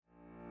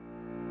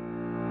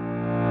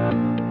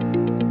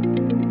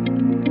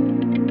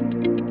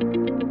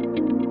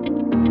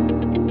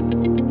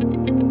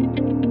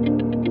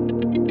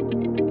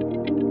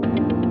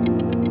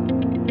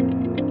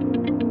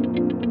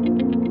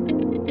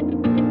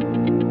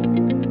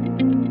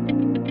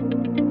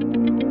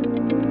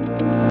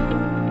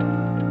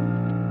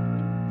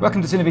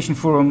Welcome to this Innovation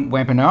Forum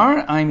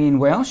webinar. I'm Ian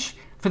Welsh.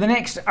 For the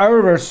next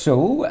hour or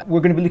so,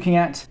 we're going to be looking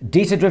at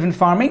data-driven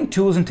farming,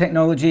 tools and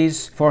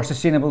technologies for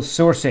sustainable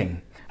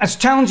sourcing. As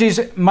challenges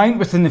mount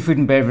within the food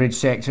and beverage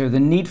sector, the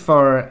need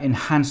for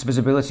enhanced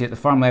visibility at the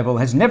farm level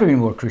has never been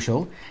more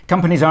crucial.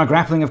 Companies are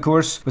grappling, of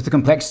course, with the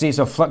complexities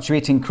of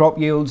fluctuating crop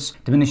yields,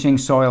 diminishing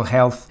soil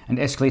health, and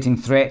escalating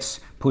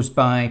threats posed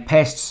by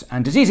pests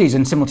and diseases,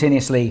 and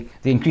simultaneously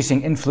the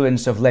increasing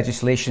influence of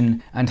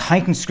legislation and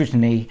heightened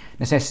scrutiny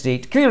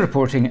necessitate clear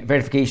reporting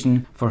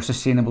verification for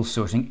sustainable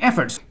sourcing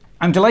efforts.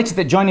 I'm delighted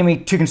that joining me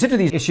to consider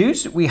these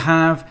issues we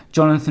have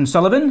Jonathan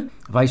Sullivan,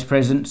 Vice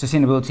President,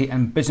 Sustainability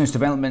and Business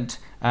Development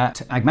at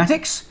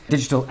Agmatics,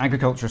 Digital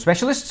Agriculture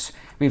Specialists.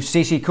 We have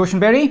Stacey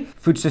Cautionberry,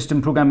 Food System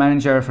Programme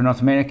Manager for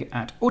North America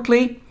at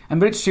Oatly,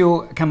 and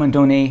Maurizio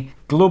Camandone,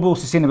 Global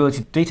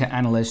Sustainability Data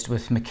Analyst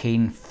with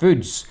McCain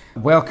Foods.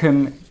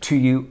 Welcome to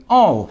you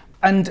all.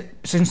 And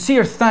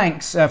sincere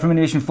thanks from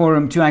Innovation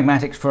Forum to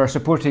Agmatics for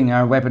supporting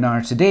our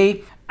webinar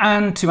today,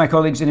 and to my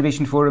colleagues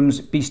Innovation Forum's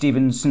B.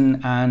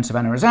 Stevenson and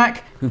Savannah Razak,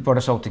 who've brought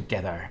us all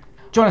together.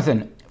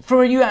 Jonathan,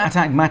 for you at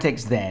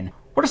Agmatics then,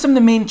 what are some of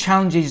the main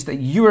challenges that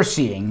you are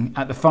seeing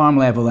at the farm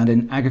level and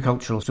in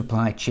agricultural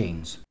supply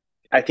chains?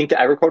 I think the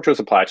agricultural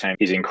supply chain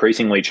is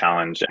increasingly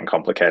challenged and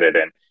complicated,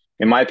 and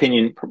in my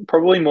opinion,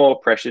 probably more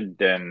pressured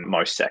than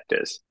most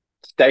sectors.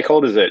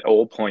 Stakeholders at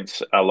all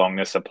points along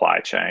the supply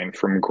chain,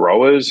 from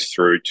growers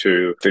through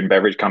to food and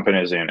beverage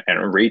companies and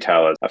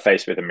retailers, are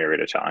faced with a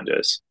myriad of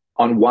challenges.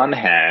 On one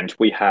hand,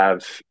 we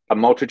have a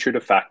multitude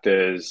of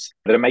factors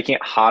that are making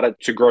it harder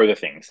to grow the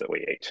things that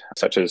we eat,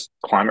 such as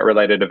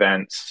climate-related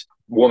events,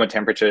 warmer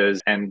temperatures,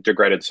 and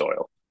degraded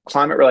soil.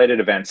 Climate-related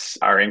events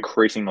are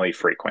increasingly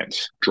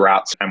frequent.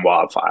 Droughts and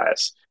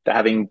wildfires. They're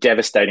having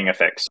devastating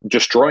effects,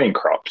 destroying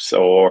crops,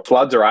 or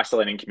floods are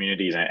isolating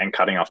communities and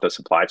cutting off the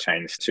supply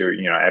chains to,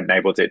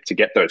 enable it to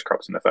get those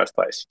crops in the first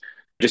place.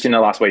 Just in the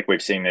last week,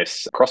 we've seen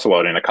this across the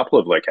world in a couple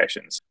of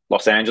locations.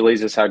 Los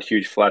Angeles has had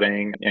huge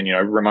flooding, and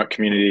remote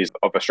communities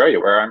of Australia,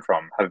 where I'm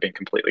from, have been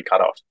completely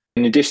cut off.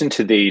 In addition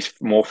to these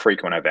more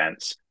frequent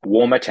events,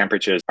 warmer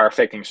temperatures are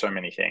affecting so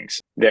many things.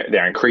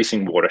 They're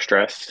increasing water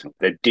stress,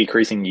 they're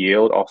decreasing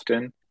yield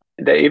often,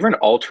 they're even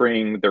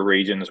altering the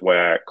regions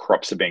where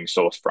crops are being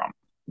sourced from.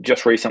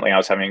 Just recently, I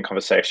was having a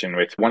conversation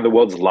with one of the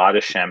world's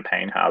largest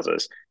champagne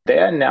houses. They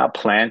are now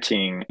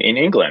planting in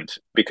England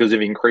because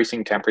of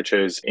increasing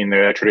temperatures in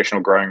the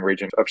traditional growing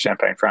region of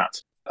Champagne,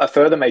 France. A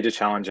further major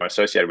challenge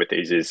associated with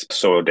these is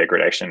soil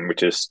degradation,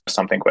 which is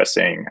something we're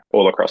seeing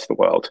all across the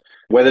world.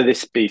 Whether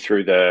this be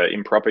through the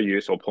improper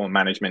use or poor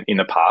management in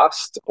the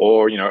past,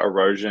 or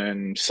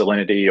erosion,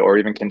 salinity, or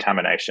even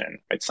contamination,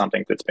 it's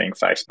something that's being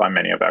faced by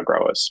many of our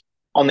growers.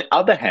 On the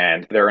other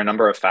hand, there are a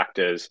number of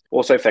factors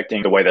also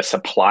affecting the way the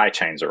supply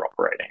chains are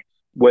operating.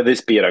 Whether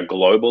this be at a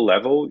global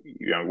level,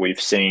 we've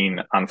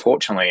seen,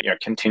 unfortunately,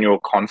 continual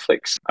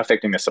conflicts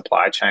affecting the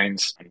supply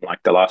chains,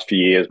 like the last few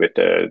years with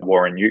the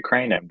war in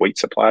Ukraine and wheat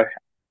supply.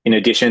 In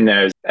addition,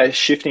 there's a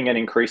shifting and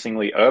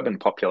increasingly urban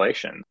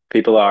population.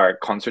 People are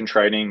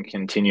concentrating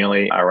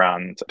continually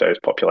around those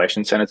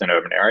population centers and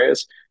urban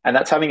areas, and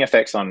that's having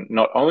effects on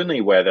not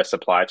only where the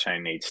supply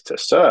chain needs to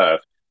serve,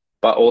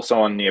 but also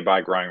on nearby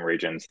growing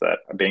regions that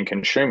are being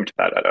consumed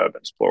by that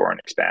urban sprawl and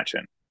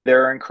expansion.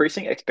 There are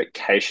increasing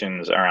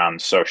expectations around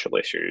social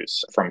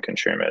issues from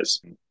consumers,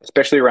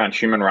 especially around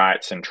human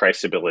rights and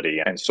traceability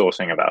and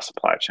sourcing of our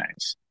supply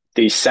chains.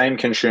 These same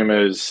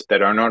consumers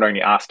that are not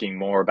only asking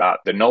more about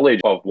the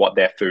knowledge of what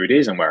their food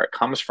is and where it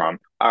comes from,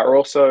 are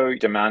also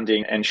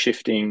demanding and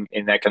shifting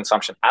in their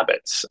consumption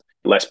habits.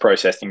 Less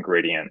processed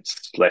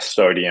ingredients, less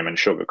sodium and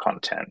sugar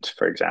content,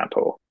 for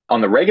example. On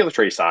the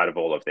regulatory side of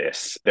all of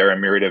this, there are a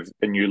myriad of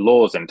new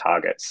laws and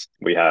targets.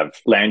 We have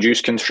land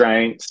use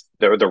constraints,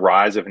 there are the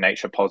rise of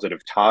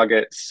nature-positive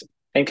targets,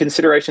 and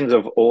considerations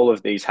of all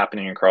of these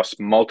happening across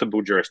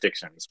multiple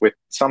jurisdictions with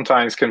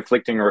sometimes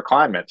conflicting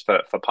requirements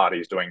for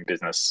parties doing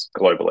business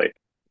globally.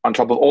 On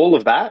top of all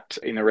of that,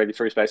 in the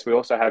regulatory space, we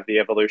also have the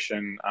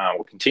evolution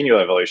or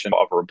continual evolution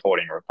of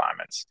reporting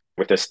requirements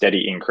with a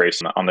steady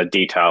increase on the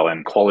detail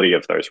and quality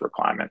of those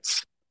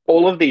requirements.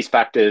 All of these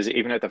factors,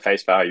 even at the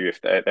face value, if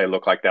they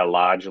look like they're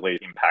largely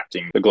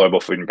impacting the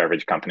global food and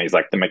beverage companies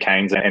like the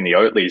McCains and the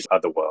Oatlys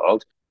of the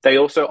world, they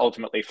also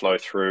ultimately flow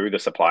through the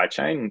supply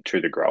chain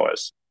to the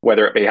growers,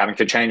 whether it be having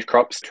to change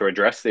crops to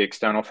address the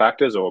external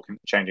factors or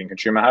changing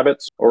consumer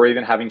habits, or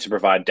even having to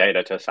provide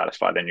data to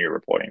satisfy the new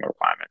reporting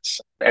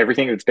requirements.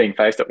 Everything that's being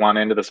faced at one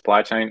end of the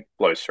supply chain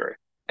flows through.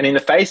 And in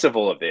the face of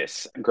all of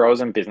this, growers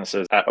and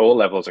businesses at all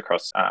levels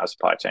across our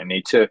supply chain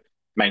need to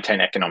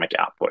maintain economic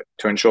output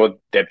to ensure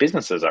their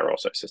businesses are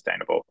also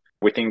sustainable.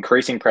 With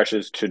increasing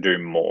pressures to do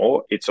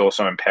more, it's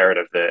also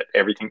imperative that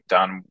everything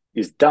done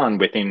is done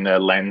within the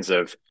lens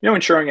of,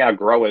 ensuring our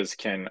growers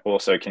can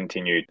also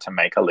continue to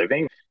make a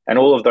living. And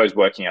all of those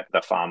working at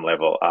the farm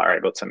level are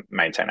able to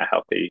maintain a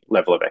healthy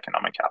level of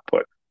economic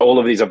output. All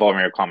of these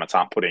evolving requirements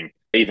aren't putting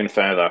even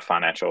further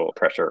financial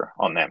pressure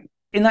on them.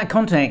 In that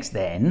context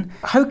then,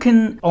 how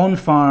can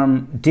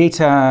on-farm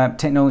data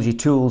technology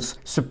tools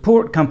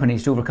support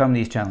companies to overcome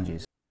these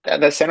challenges?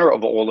 At the center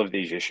of all of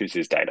these issues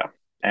is data.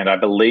 And I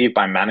believe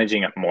by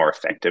managing it more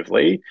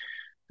effectively,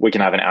 we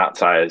can have an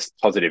outsized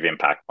positive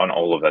impact on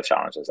all of the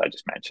challenges I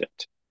just mentioned.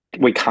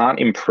 We can't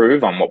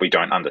improve on what we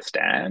don't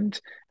understand,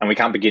 and we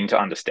can't begin to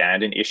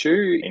understand an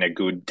issue in a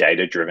good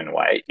data-driven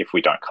way if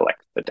we don't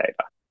collect the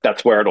data.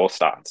 That's where it all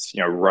starts.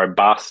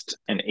 Robust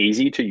and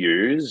easy to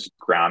use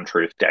ground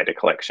truth data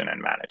collection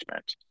and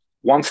management.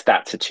 Once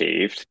that's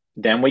achieved,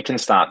 then we can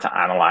start to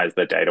analyze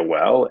the data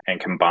well and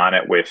combine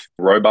it with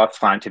robust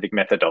scientific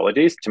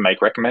methodologies to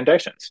make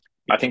recommendations.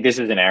 I think this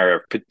is an area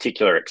of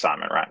particular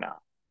excitement right now.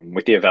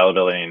 With the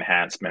availability and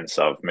enhancements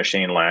of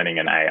machine learning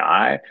and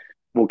AI,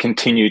 will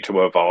continue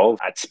to evolve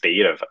at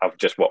speed of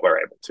just what we're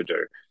able to do.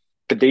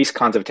 But these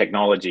kinds of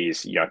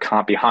technologies,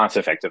 can't be harnessed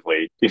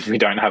effectively if we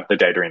don't have the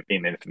data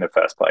in the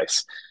first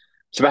place.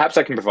 So perhaps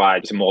I can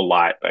provide some more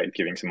light by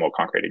giving some more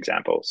concrete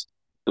examples.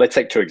 Let's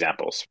take two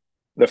examples.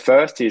 The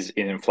first is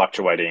in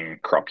fluctuating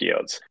crop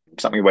yields,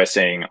 something we're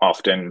seeing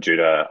often due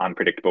to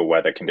unpredictable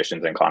weather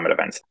conditions and climate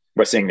events.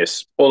 We're seeing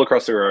this all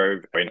across the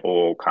road in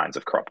all kinds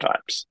of crop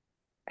types.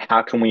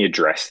 How can we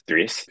address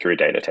this through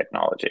data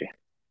technology?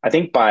 I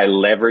think by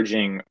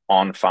leveraging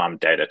on-farm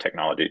data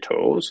technology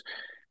tools,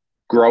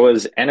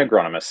 growers and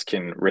agronomists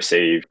can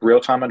receive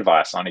real-time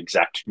advice on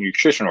exact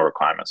nutritional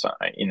requirements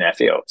in their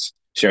fields.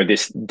 So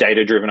this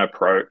data-driven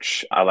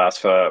approach allows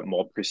for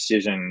more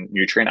precision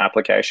nutrient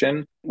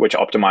application, which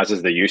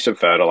optimizes the use of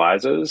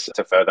fertilizers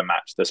to further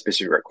match the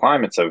specific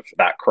requirements of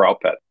that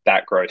crop at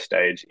that growth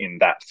stage in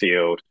that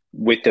field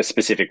with the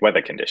specific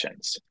weather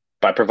conditions.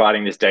 By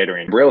providing this data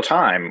in real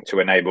time to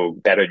enable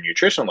better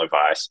nutritional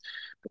advice,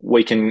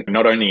 we can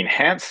not only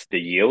enhance the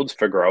yields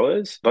for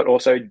growers, but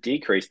also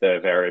decrease the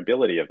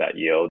variability of that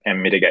yield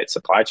and mitigate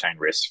supply chain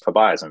risks for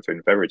buyers and food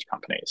and beverage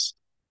companies.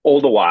 All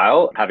the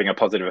while having a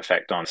positive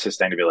effect on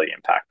sustainability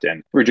impact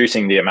and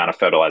reducing the amount of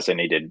fertilizer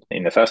needed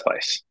in the first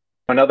place.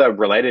 Another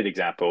related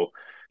example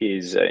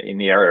is in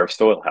the area of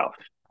soil health.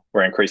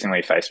 We're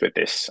increasingly faced with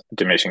this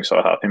diminishing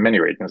soil health in many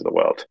regions of the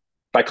world.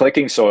 By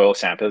collecting soil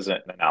samples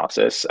and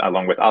analysis,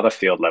 along with other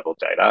field level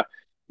data,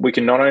 we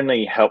can not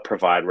only help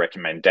provide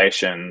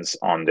recommendations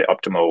on the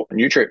optimal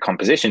nutrient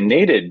composition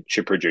needed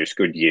to produce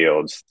good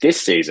yields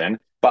this season,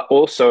 but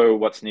also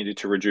what's needed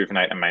to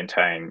rejuvenate and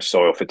maintain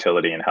soil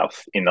fertility and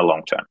health in the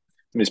long term.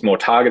 This more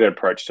targeted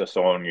approach to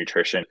soil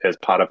nutrition is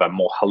part of a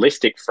more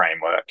holistic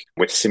framework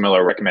with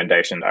similar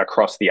recommendations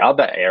across the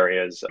other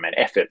areas and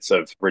efforts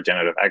of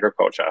regenerative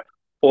agriculture,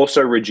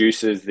 also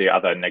reduces the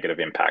other negative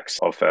impacts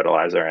of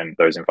fertilizer and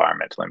those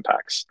environmental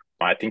impacts.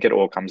 I think it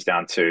all comes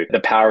down to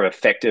the power of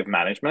effective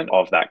management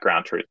of that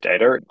ground truth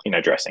data in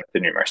addressing the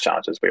numerous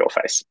challenges we all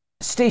face.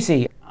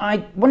 Stacey,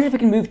 I wonder if we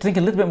can move to think a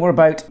little bit more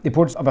about the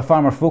importance of a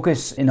farmer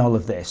focus in all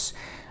of this.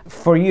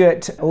 For you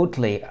at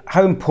Oatly,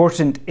 how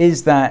important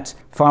is that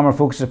farmer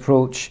focus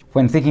approach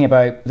when thinking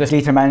about the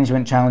data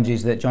management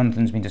challenges that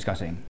Jonathan's been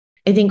discussing?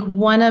 I think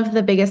one of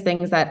the biggest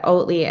things at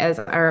Oatly is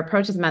our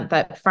approach has meant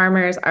that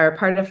farmers are a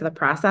part of the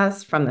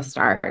process from the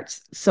start.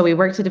 So we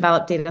work to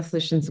develop data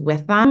solutions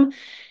with them.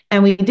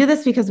 And we do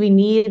this because we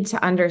need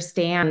to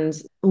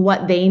understand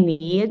what they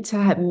need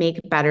to make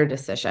better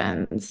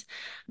decisions,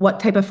 what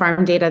type of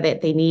farm data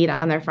that they need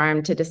on their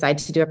farm to decide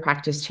to do a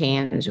practice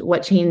change,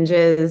 what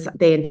changes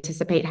they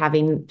anticipate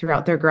having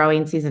throughout their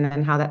growing season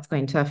and how that's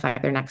going to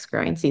affect their next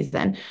growing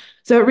season.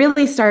 So it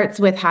really starts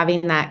with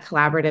having that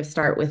collaborative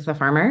start with the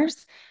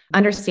farmers,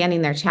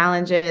 understanding their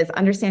challenges,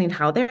 understanding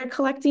how they're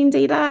collecting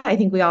data. I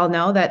think we all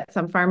know that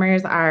some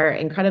farmers are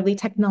incredibly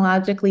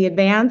technologically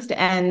advanced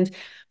and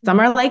some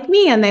are like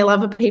me and they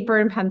love a paper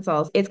and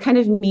pencils. It's kind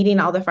of meeting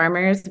all the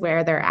farmers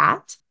where they're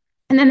at.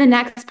 And then the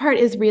next part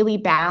is really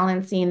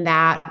balancing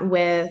that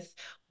with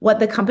what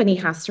the company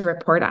has to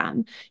report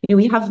on.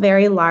 We have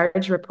very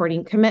large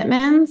reporting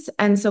commitments,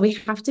 and so we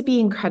have to be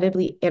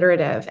incredibly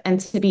iterative. And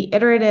to be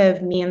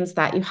iterative means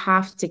that you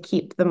have to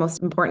keep the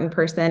most important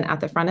person at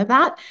the front of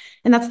that,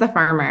 and that's the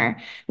farmer.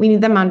 We need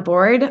them on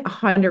board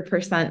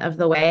 100% of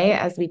the way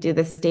as we do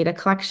this data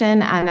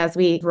collection and as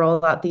we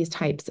roll out these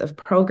types of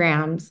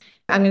programs.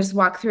 I'm going to just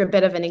walk through a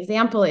bit of an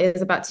example.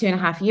 Is about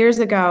 2.5 years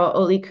ago,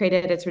 Oatly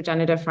created its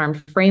Regenerative Farm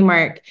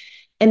Framework.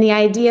 And the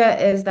idea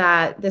is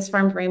that this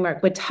farm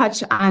framework would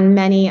touch on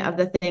many of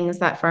the things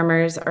that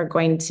farmers are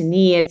going to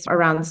need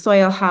around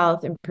soil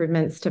health,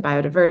 improvements to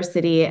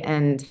biodiversity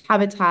and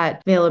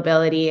habitat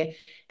availability,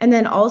 and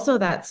then also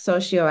that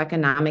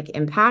socioeconomic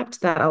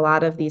impact that a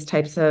lot of these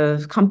types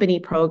of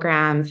company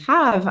programs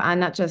have on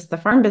not just the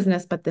farm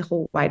business, but the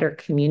whole wider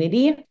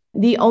community.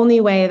 The only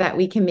way that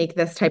we can make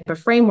this type of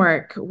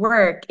framework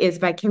work is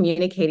by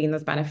communicating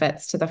those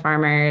benefits to the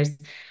farmers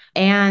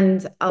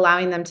and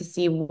allowing them to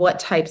see what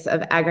types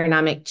of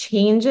agronomic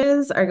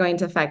changes are going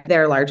to affect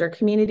their larger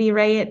community,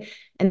 right?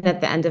 And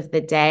at the end of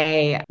the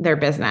day, their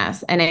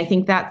business. And I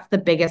think that's the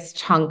biggest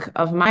chunk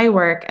of my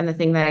work and the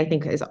thing that I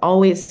think is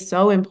always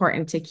so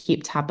important to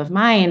keep top of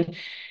mind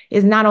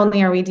is not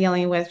only are we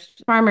dealing with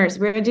farmers,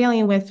 we're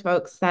dealing with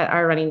folks that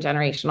are running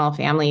generational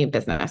family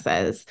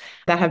businesses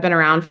that have been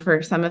around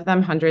for some of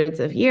them hundreds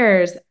of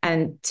years.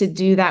 And to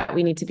do that,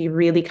 we need to be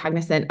really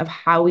cognizant of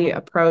how we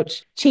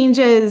approach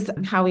changes,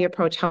 how we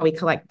approach how we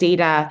collect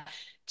data,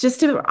 just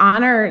to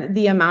honor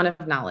the amount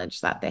of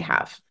knowledge that they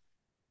have.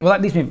 Well,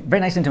 that leads me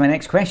very nicely into my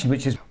next question,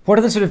 which is, what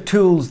are the sort of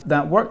tools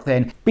that work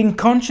then? Being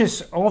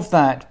conscious of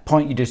that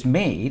point you just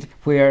made,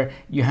 where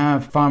you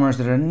have farmers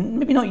that are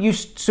maybe not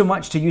used so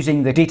much to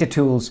using the data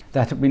tools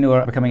that we know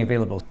are becoming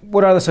available.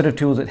 What are the sort of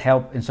tools that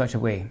help in such a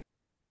way?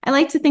 I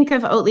like to think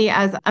of Oatly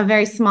as a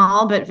very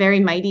small but very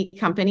mighty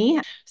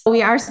company. So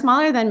we are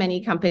smaller than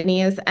many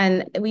companies,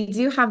 and we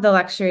do have the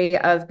luxury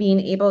of being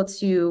able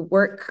to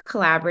work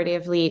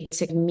collaboratively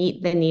to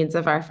meet the needs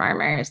of our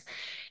farmers.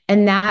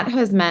 And that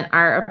has meant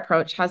our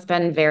approach has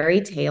been very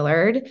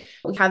tailored.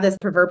 We have this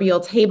proverbial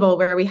table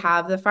where we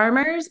have the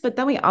farmers, but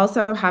then we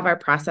also have our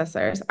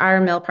processors.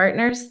 Our mill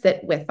partners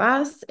sit with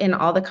us in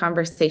all the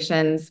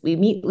conversations. We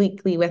meet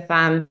weekly with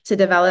them to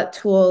develop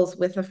tools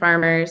with the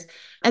farmers.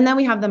 And then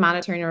we have the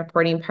monitoring and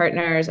reporting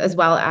partners, as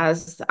well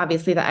as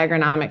obviously the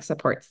agronomic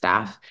support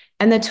staff.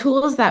 And the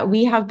tools that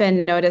we have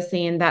been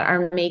noticing that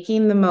are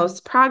making the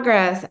most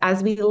progress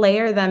as we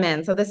layer them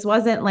in. So this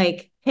wasn't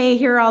like, hey,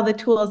 here are all the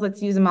tools,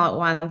 let's use them all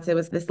at once. It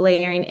was this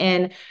layering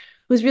in,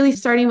 was really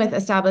starting with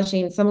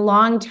establishing some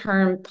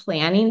long-term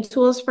planning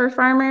tools for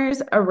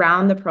farmers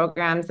around the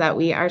programs that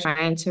we are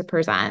trying to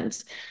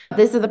present.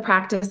 These are the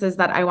practices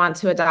that I want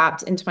to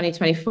adopt in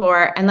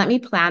 2024, and let me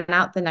plan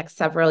out the next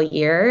several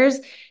years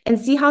and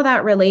see how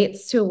that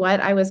relates to what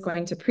I was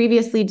going to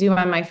previously do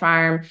on my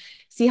farm,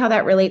 see how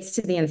that relates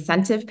to the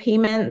incentive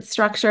payment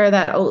structure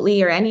that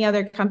Oatly or any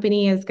other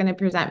company is going to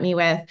present me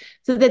with,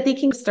 so that they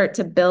can start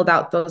to build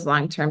out those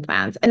long-term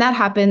plans. And that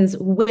happens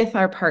with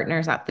our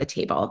partners at the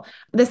table.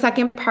 The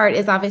second part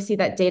is obviously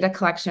that data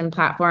collection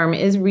platform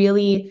is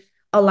really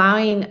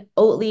allowing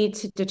Oatly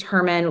to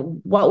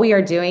determine what we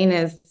are doing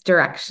is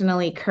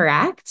directionally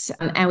correct,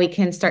 and we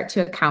can start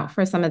to account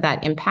for some of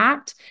that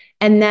impact.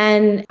 And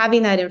then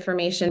having that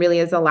information really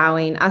is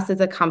allowing us as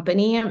a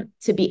company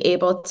to be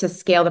able to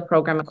scale the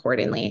program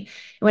accordingly.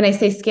 When I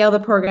say scale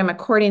the program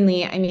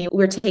accordingly, I mean,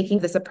 we're taking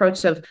this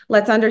approach of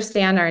let's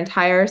understand our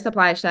entire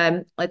supply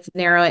shed, let's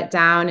narrow it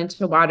down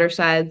into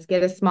watersheds,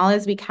 get as small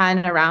as we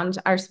can around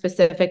our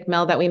specific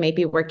mill that we may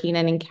be working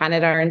in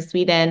Canada or in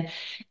Sweden,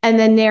 and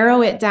then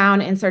narrow it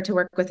down and start to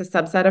work with a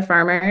subset of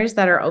farmers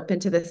that are open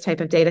to this type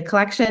of data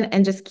collection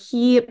and just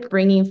keep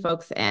bringing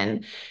folks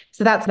in.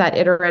 So that's that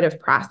iterative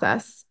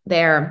process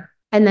there.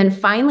 And then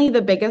finally,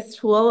 the biggest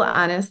tool,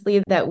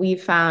 honestly, that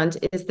we've found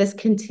is this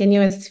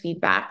continuous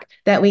feedback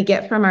that we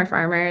get from our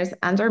farmers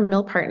and our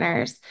mill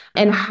partners,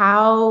 and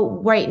how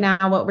right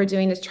now what we're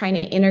doing is trying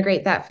to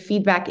integrate that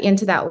feedback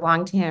into that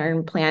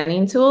long-term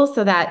planning tool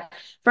so that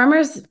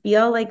farmers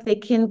feel like they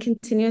can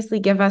continuously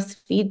give us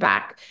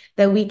feedback,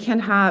 that we can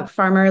have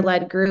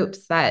farmer-led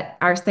groups that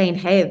are saying,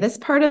 hey, this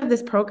part of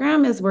this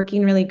program is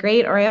working really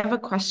great, or I have a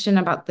question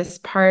about this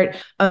part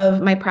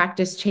of my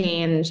practice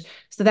change,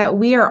 so that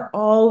we are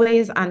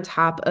always on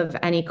top of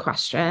any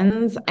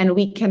questions and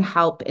we can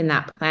help in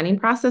that planning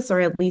process, or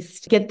at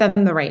least get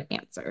them the right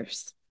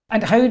answers.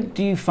 And how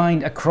do you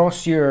find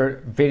across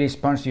your various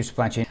parts of your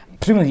supply chain,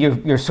 presumably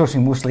you're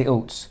sourcing mostly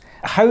oats,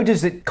 how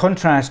does it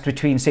contrast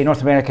between, say,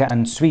 North America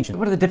and Sweden?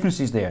 What are the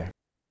differences there?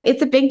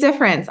 It's a big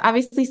difference.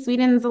 Obviously,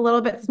 Sweden is a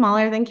little bit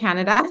smaller than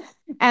Canada.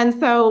 And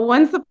so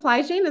one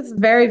supply chain is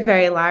very,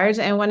 very large,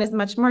 and one is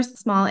much more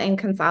small and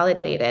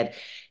consolidated.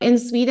 In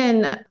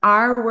Sweden,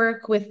 our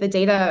work with the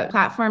data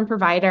platform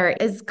provider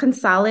is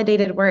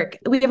consolidated work.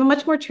 We have a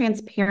much more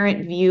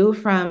transparent view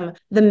from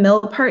the mill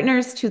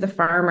partners to the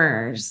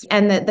farmers,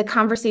 and the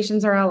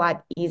conversations are a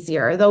lot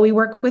easier. Though we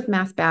work with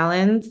mass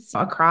balance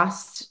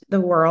across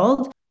the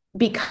world,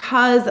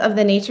 because of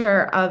the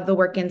nature of the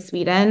work in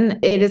Sweden,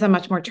 it is a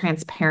much more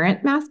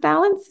transparent mass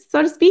balance,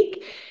 so to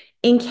speak.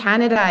 In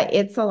Canada,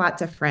 it's a lot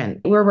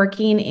different. We're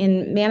working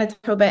in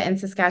Manitoba and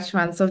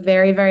Saskatchewan, so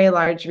very, very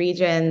large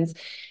regions.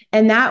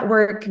 And that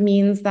work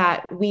means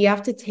that we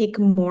have to take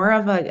more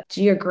of a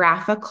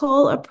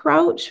geographical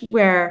approach,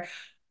 where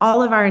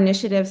all of our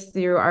initiatives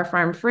through our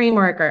farm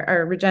framework,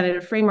 our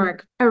regenerative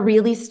framework, are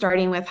really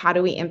starting with how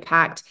do we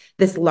impact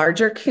this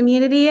larger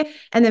community,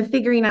 and then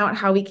figuring out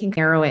how we can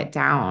narrow it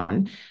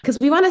down. Because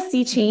we want to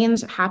see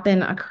change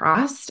happen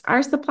across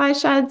our supply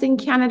sheds in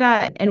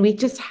Canada, and we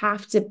just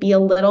have to be a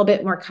little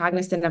bit more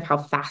cognizant of how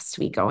fast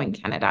we go in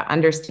Canada,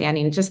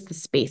 understanding just the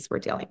space we're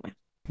dealing with.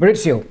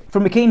 Maurizio, for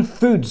McCain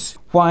Foods,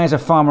 why is a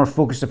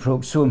farmer-focused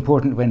approach so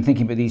important when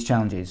thinking about these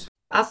challenges?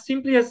 As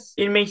simply as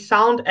it may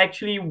sound,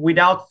 actually,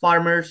 without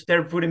farmers,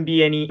 there wouldn't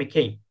be any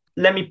McCain.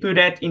 Let me put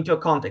that into a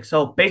context.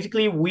 So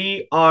basically,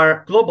 we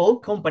are a global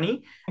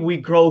company. We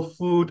grow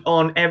food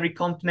on every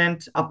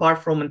continent apart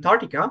from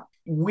Antarctica.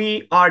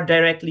 We are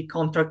directly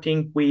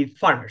contracting with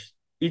farmers.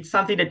 It's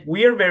something that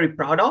we are very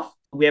proud of.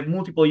 We have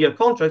multiple year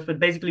contracts, but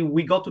basically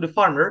we go to the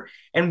farmer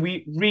and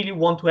we really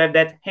want to have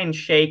that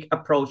handshake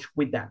approach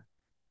with them.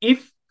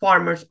 If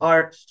farmers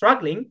are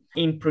struggling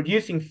in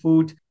producing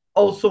food,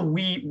 also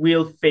we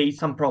will face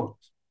some problems.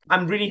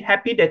 I'm really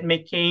happy that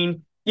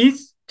McCain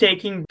is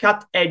taking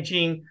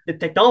edging the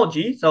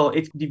technology. So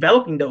it's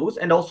developing those.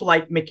 And also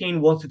like McCain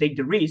wants to take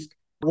the risk.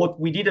 What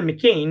we did at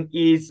McCain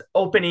is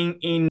opening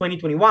in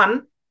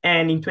 2021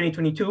 and in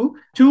 2022,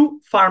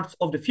 2 farms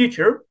of the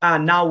future.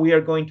 Now we are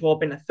going to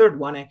open a third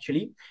one,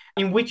 actually,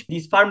 in which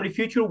this farm of the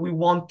future, we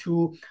want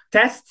to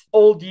test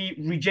all the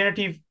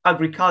regenerative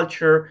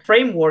agriculture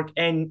framework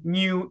and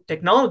new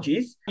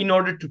technologies in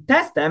order to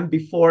test them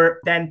before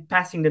then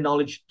passing the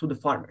knowledge to the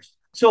farmers.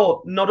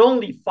 So not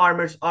only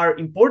farmers are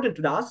important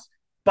to us,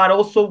 but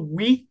also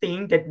we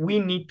think that we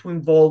need to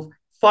involve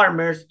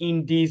farmers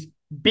in this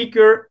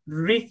bigger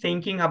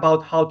rethinking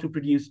about how to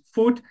produce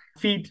food,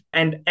 feed,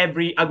 and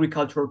every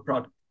agricultural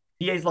product.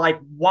 The idea is like,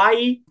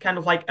 why kind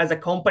of like as a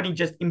company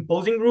just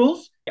imposing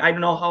rules? I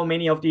don't know how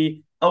many of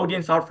the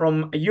audience are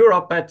from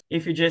Europe, but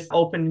if you just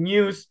open the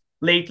news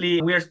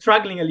lately, we are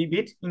struggling a little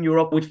bit in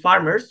Europe with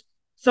farmers.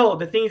 So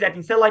the thing is that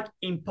instead of like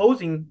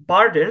imposing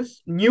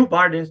new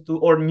burdens to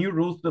or new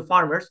rules to the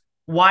farmers,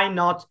 why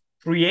not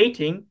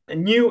creating a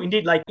new,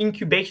 indeed, like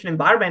incubation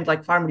environment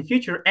like Farm of the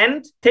Future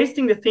and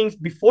testing the things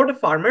before the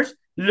farmers,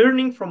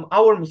 learning from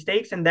our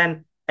mistakes, and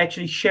then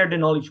actually share the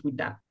knowledge with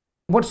them.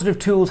 What sort of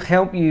tools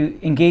help you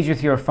engage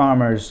with your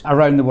farmers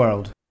around the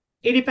world?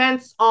 It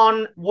depends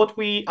on what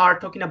we are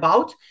talking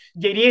about.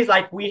 The idea is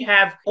like we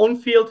have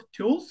on-field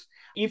tools.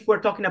 If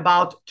we're talking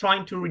about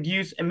trying to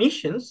reduce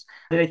emissions,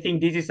 and I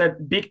think this is a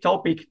big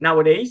topic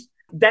nowadays,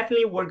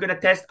 definitely we're going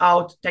to test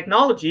out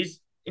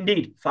technologies,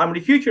 indeed, Farm of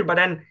the Future, but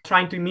then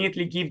trying to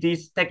immediately give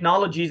these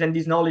technologies and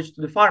this knowledge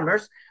to the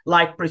farmers,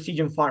 like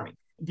precision farming.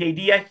 The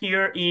idea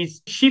here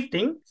is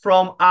shifting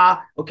from,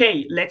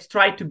 okay, let's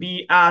try to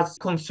be as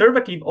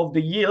conservative of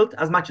the yield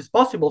as much as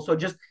possible. So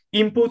just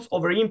inputs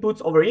over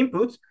inputs over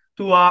inputs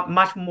to a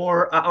much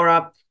more,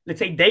 let's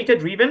say,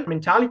 data-driven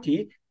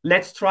mentality.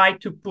 Let's try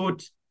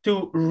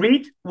to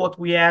read what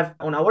we have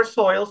on our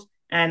soils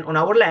and on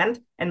our land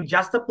and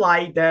just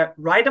apply the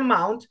right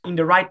amount in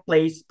the right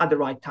place at the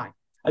right time.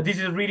 This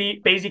is a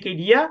really basic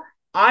idea.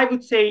 I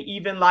would say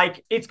even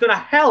like it's going to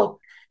help.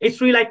 It's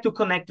really like to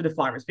connect to the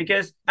farmers,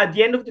 because at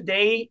the end of the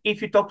day,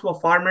 if you talk to a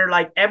farmer,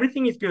 like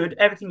everything is good,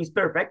 everything is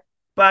perfect,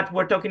 but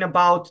we're talking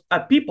about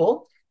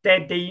people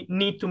that they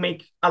need to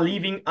make a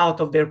living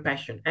out of their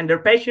passion. And their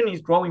passion is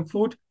growing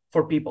food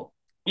for people.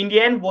 In the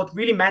end, what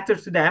really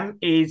matters to them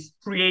is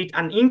create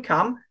an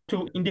income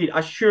to indeed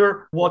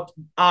assure what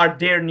are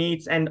their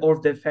needs and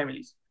of their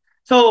families.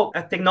 So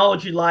a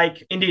technology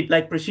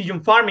like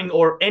precision farming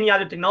or any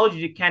other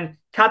technology that can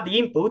cut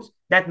the inputs,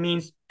 that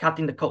means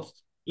cutting the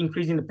costs,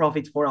 increasing the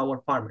profits for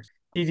our farmers.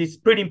 This is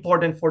pretty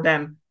important for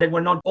them, that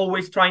we're not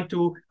always trying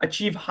to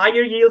achieve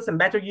higher yields and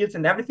better yields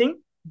and everything,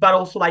 but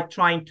also like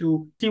trying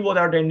to see what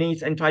are their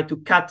needs and try to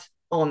cut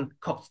on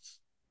costs.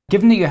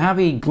 Given that you have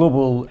a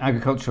global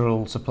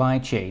agricultural supply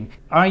chain,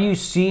 are you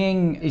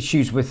seeing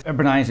issues with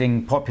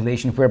urbanizing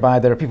population whereby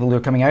there are people who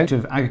are coming out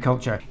of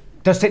agriculture?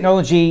 Does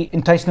technology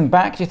entice them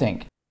back, do you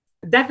think?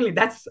 Definitely,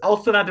 that's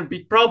also another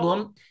big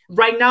problem.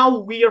 Right now,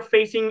 we are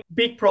facing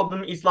big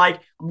problem is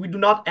like we do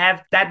not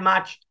have that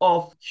much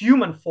of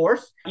human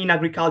force in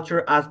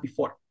agriculture as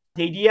before.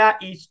 The idea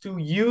is to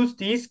use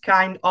these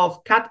kind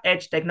of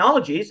cut-edge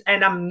technologies,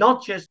 and I'm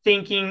not just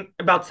thinking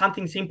about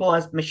something simple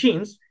as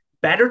machines,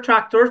 better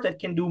tractors that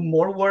can do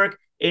more work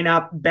in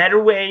a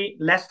better way,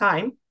 less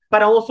time,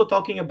 but I'm also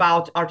talking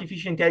about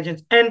artificial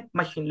intelligence and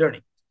machine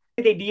learning.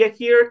 The idea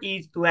here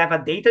is to have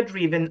a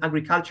data-driven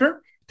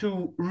agriculture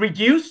to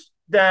reduce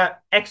the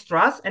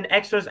extras, and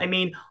extras, I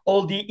mean,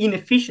 all the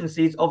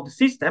inefficiencies of the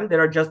system that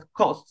are just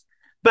costs,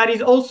 but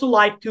it's also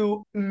like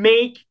to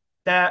make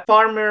the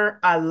farmer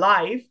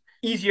alive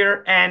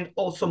easier and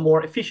also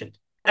more efficient.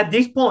 At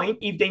this point,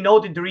 if they know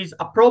that there is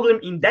a problem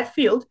in that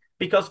field,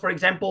 because, for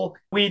example,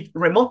 with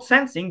remote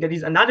sensing, that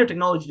is another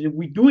technology that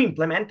we do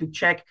implement to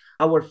check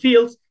our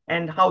fields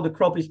and how the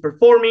crop is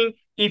performing,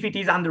 if it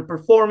is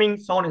underperforming,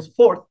 so on and so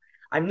forth.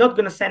 I'm not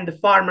going to send the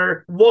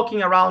farmer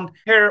walking around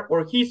her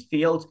or his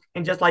fields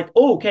and just like,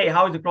 oh, okay,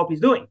 how is the crop is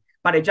doing?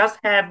 But I just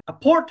have a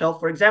portal,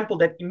 for example,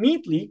 that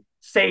immediately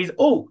says,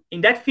 oh,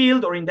 in that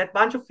field or in that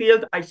bunch of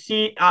field, I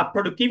see a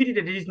productivity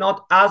that is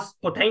not as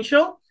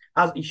potential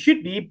as it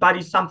should be, but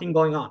is something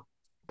going on.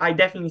 I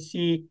definitely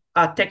see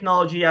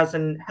technology as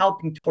an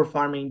helping for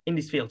farming in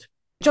this field.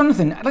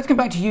 Jonathan, I'd like to come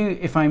back to you,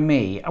 if I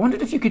may. I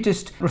wondered if you could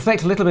just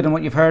reflect a little bit on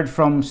what you've heard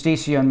from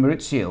Stacia and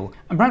Maurizio,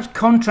 and perhaps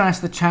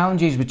contrast the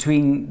challenges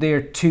between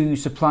their two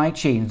supply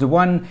chains. The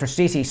one for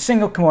Stacia,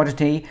 single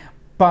commodity,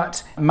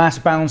 but mass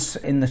balance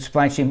in the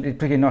supply chain,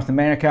 particularly in North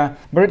America.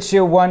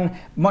 Maurizio, one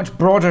much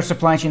broader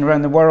supply chain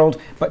around the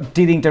world, but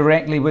dealing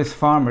directly with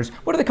farmers.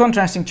 What are the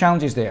contrasting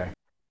challenges there?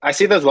 I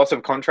see there's lots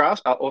of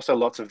contrast, also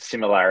lots of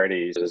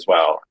similarities as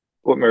well.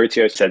 What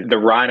Maurizio said, the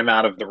right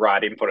amount of the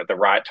right input at the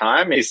right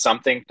time is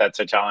something that's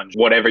a challenge,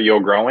 whatever you're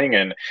growing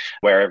and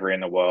wherever in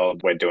the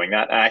world we're doing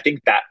that. And I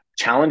think that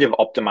challenge of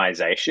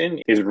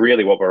optimization is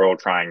really what we're all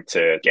trying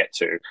to get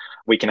to.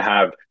 We can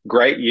have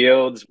great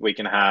yields, we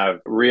can have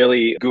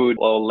really good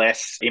or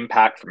less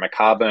impact from a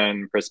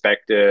carbon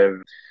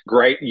perspective,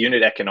 great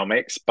unit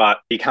economics, but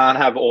you can't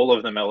have all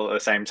of them all at the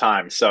same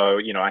time. So,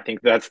 I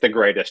think that's the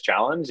greatest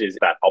challenge, is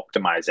that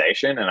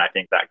optimization. And I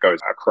think that goes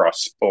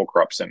across all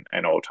crops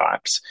and all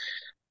types.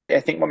 I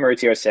think what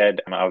Maurizio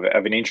said of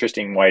an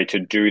interesting way to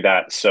do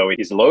that so it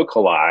is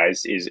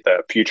localized is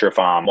the future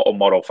farm or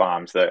model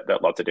farms that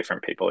lots of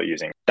different people are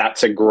using.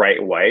 That's a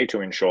great way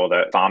to ensure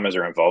that farmers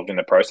are involved in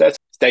the process.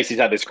 Stacey's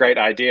had this great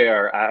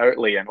idea at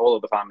Oatly, and all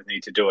of the farmers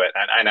need to do it.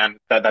 And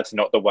that's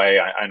not the way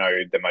I know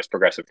the most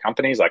progressive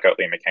companies like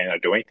Oatly and McCain are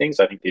doing things.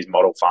 I think these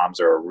model farms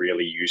are a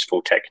really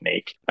useful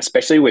technique,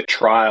 especially with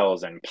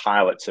trials and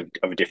pilots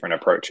of different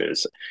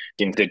approaches.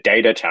 In the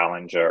data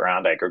challenge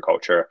around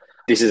agriculture,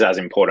 this is as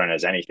important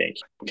as anything.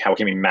 How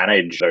can we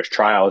manage those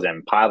trials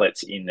and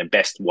pilots in the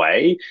best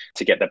way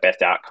to get the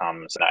best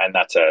outcomes? And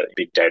that's a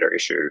big data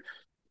issue.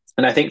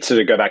 And I think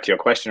to go back to your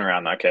question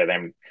around, okay,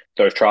 then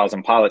those trials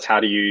and pilots, how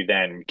do you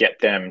then get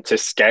them to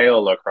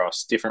scale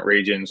across different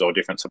regions or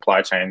different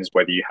supply chains,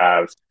 whether you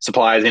have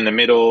suppliers in the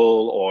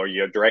middle or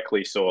you're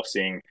directly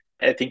sourcing?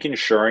 I think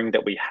ensuring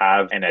that we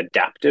have an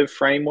adaptive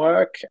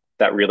framework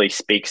that really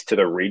speaks to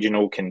the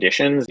regional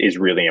conditions is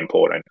really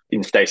important.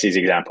 In Stacey's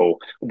example,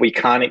 we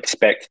can't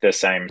expect the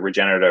same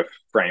regenerative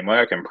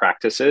framework and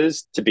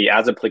practices to be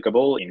as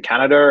applicable in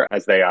Canada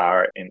as they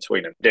are in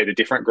Sweden. They're the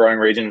different growing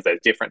regions, there's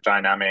different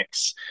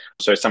dynamics.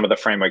 So some of the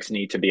frameworks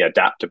need to be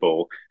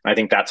adaptable. And I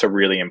think that's a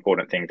really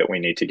important thing that we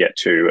need to get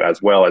to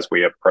as well as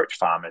we approach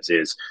farmers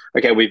is,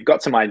 okay, we've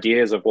got some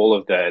ideas of all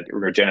of the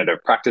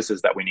regenerative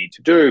practices that we need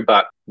to do,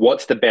 but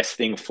what's the best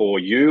thing for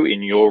you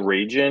in your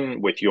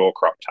region with your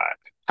crop type?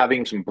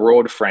 Having some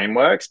broad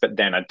frameworks, but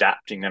then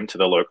adapting them to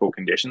the local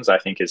conditions, I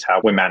think is how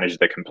we manage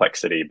the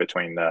complexity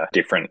between the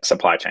different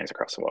supply chains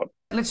across the world.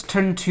 Let's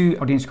turn to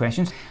audience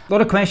questions. A lot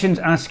of questions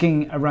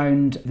asking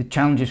around the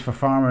challenges for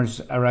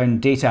farmers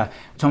around data.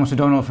 Thomas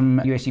O'Donnell from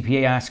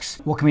USEPA asks,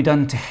 what can be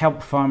done to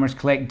help farmers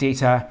collect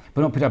data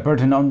but not put a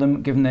burden on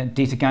them, given that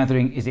data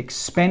gathering is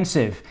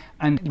expensive?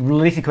 And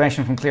related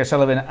question from Claire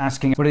Sullivan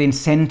asking, what are the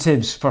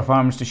incentives for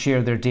farmers to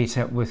share their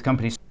data with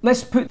companies?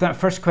 Let's put that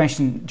first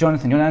question,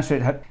 Jonathan, you want to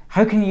answer it.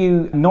 How can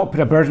you not put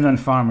a burden on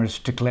farmers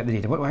to collect the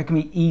data? How can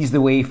we ease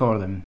the way for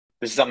them?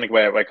 This is something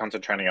we're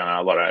concentrating on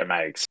a lot of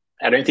MAGs.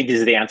 I don't think this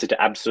is the answer to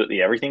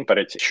absolutely everything, but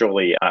it's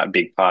surely a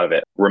big part of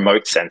it.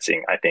 Remote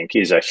sensing, I think,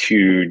 is a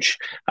huge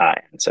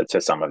answer to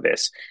some of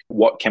this.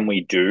 What can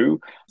we do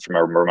from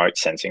a remote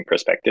sensing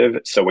perspective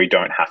so we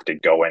don't have to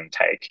go and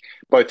take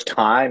both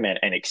time and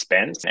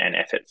expense and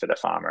effort for the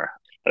farmer?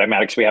 At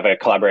Agmatix, we have a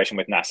collaboration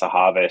with NASA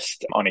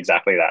Harvest on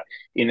exactly that.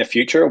 In the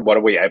future, what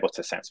are we able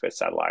to sense with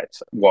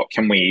satellites? What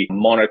can we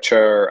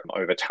monitor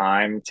over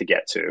time to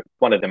get to?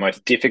 One of the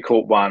most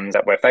difficult ones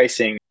that we're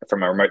facing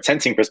from a remote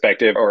sensing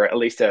perspective, or at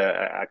least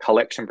a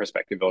collection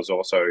perspective, is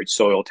also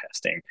soil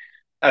testing.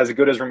 As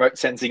good as remote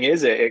sensing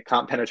is, it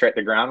can't penetrate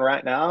the ground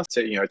right now.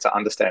 So, to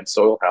understand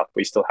soil health,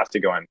 we still have to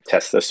go and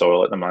test the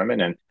soil at the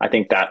moment. And I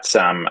think that's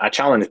a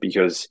challenge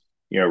because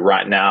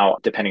right now,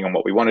 depending on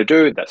what we want to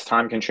do, that's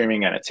time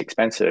consuming and it's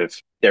expensive.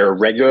 There are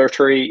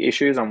regulatory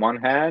issues on one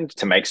hand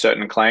to make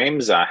certain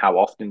claims. How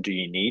often do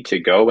you need to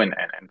go and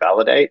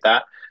validate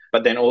that?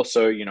 But then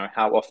also,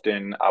 how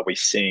often are we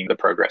seeing the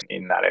progress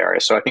in that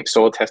area? So I think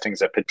soil testing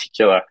is a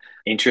particular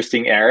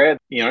interesting area.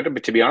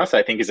 To be honest,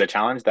 I think is a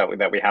challenge that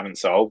we haven't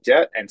solved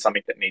yet, and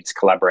something that needs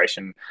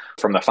collaboration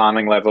from the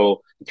farming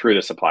level through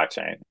the supply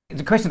chain.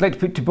 The question I'd like to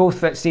put to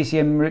both Stacey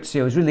and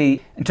Maurizio is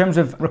really, in terms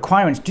of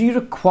requirements, do you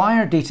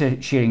require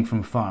data sharing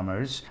from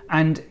farmers?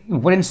 And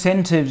what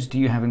incentives do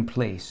you have in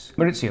place?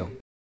 Maurizio?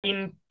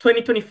 In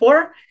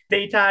 2024,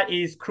 data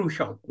is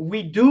crucial.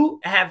 We do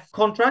have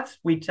contracts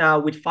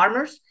with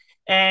farmers,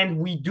 and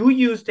we do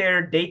use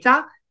their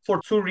data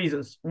for two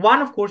reasons.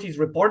 One, of course, is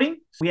reporting.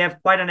 We have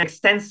quite an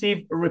extensive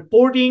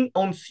reporting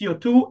on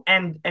CO2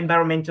 and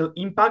environmental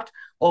impact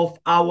of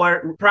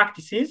our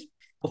practices.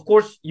 Of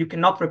course, you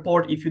cannot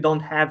report if you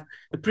don't have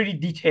a pretty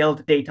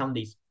detailed data on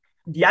this.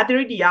 The other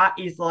idea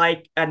is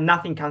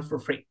nothing comes for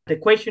free. The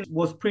question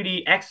was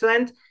pretty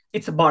excellent.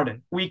 It's a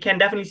burden. We can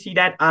definitely see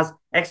that as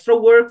extra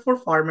work for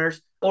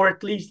farmers, or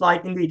at least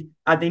indeed,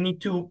 they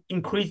need to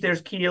increase their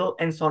skill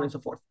and so on and so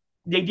forth.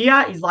 The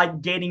idea is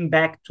getting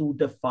back to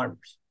the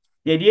farmers.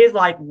 The idea is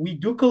we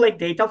do collect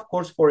data, of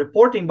course, for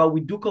reporting, but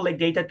we do collect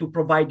data to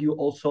provide you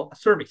also a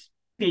service.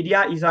 The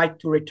idea is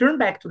to return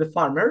back to the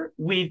farmer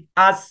with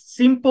as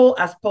simple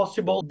as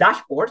possible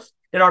dashboards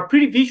that are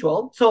pretty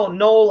visual. So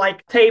no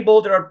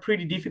tables that are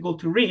pretty difficult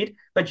to read,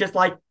 but just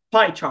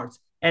pie charts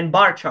and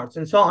bar charts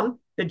and so on,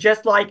 that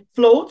just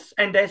floats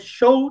and they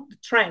show the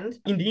trend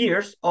in the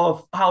years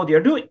of how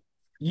they're doing.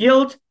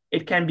 Yield,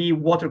 it can be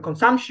water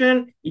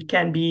consumption, it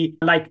can be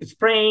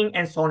spraying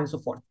and so on and so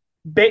forth.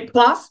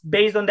 Plus,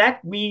 based on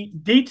that, we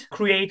did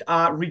create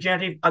a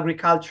regenerative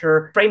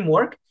agriculture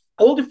framework.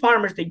 All the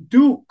farmers, they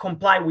do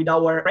comply with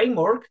our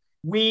framework.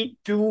 We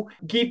do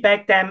give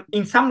back them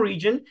in some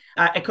region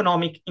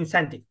economic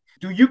incentive.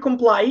 Do you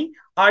comply?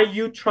 Are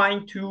you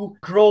trying to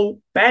grow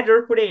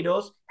better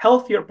potatoes,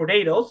 healthier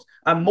potatoes,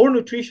 more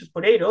nutritious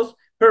potatoes?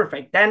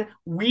 Perfect. Then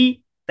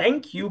we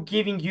thank you,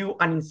 giving you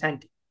an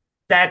incentive.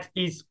 That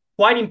is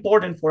quite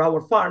important for our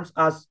farms,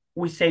 as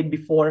we said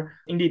before.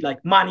 Indeed,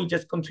 like money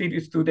just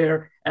contributes to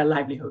their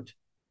livelihood.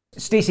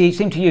 Stacey,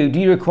 same to you.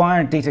 Do you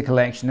require data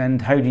collection, and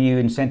how do you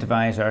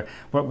incentivize or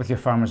work with your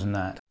farmers on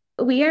that?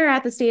 We are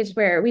at the stage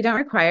where we don't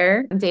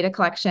require data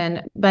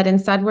collection, but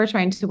instead we're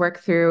trying to work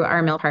through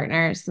our mill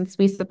partners. Since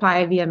we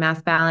supply via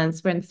mass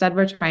balance,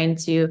 we're trying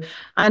to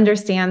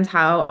understand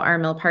how our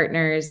mill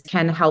partners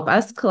can help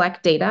us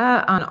collect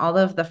data on all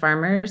of the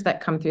farmers that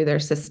come through their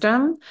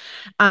system,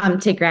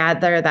 to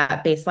gather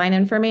that baseline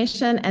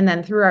information, and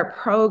then through our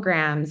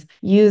programs,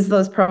 use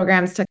those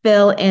programs to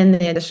fill in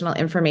the additional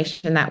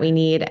information that we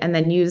need, and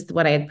then use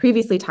what I had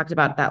previously talked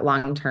about, that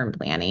long-term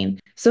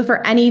planning. So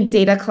for any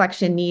data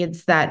collection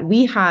needs that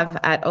we have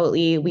at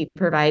Oatly, we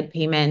provide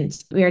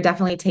payment. We are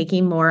definitely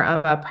taking more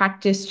of a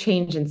practice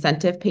change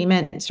incentive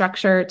payment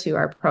structure to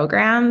our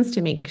programs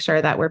to make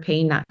sure that we're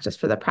paying not just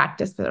for the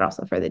practice, but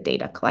also for the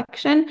data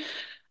collection.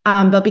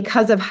 But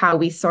because of how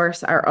we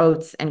source our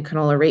oats and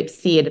canola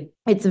rapeseed,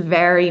 it's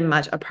very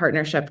much a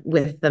partnership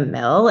with the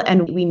mill,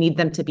 and we need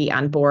them to be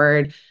on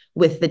board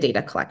with the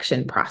data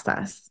collection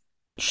process.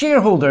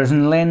 Shareholders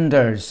and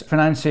lenders,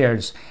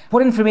 financiers,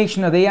 what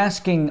information are they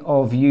asking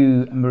of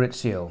you,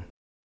 Maurizio?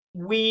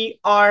 We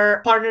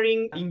are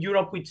partnering in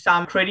Europe with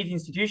some credit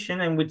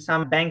institutions and with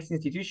some banks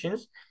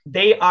institutions.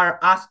 They are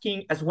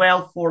asking as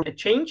well for a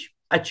change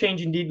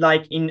indeed,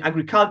 like in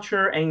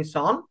agriculture and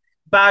so on,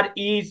 but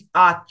is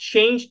a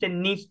change that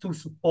needs to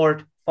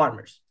support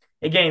farmers.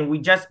 Again, we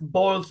just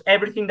boils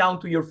everything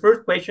down to your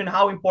first question: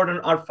 how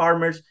important are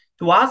farmers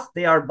to us?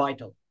 They are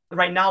vital.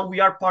 Right now, we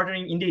are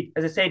partnering indeed,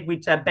 as I said,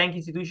 with a bank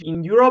institution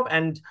in Europe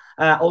and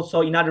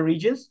also in other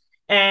regions.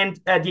 And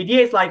the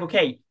idea is like,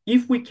 okay,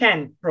 if we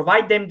can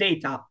provide them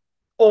data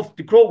of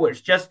the growers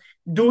just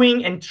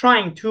doing and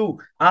trying to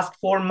ask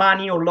for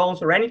money or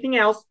loans or anything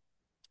else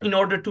in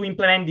order to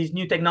implement these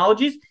new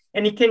technologies,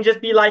 and it can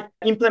just be like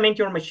implement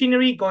your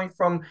machinery going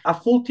from a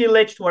full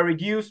tillage to a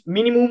reduced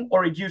minimum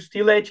or reduced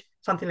tillage,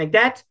 something like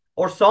that,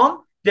 or so on.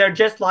 They're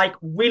just like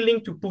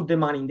willing to put the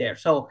money in there.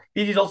 So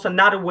this is also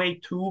another way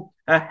to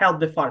help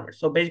the farmers.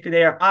 So basically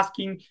they are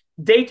asking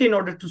data in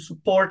order to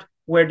support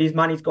where this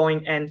money is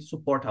going and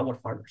support our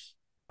farmers.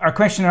 Our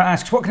questioner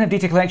asks, what kind of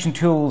data collection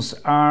tools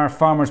are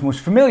farmers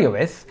most familiar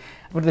with?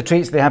 What are the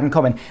traits they have in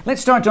common?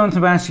 Let's start,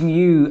 Jonathan, by asking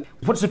you,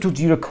 what's the tools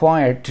you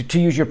require to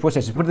use your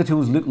processes? What do the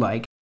tools look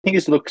like? I think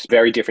this looks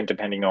very different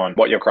depending on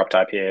what your crop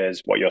type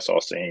is, what you're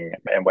sourcing,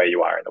 and where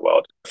you are in the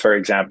world. For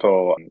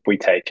example, we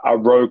take a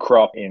row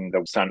crop in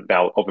the Sun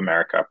Belt of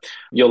America.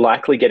 You're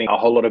likely getting a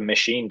whole lot of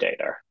machine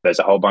data. There's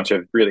a whole bunch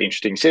of really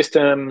interesting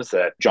systems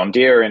that John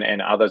Deere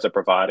and others are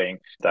providing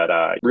that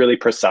are really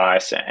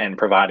precise and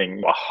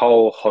providing a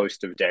whole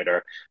host of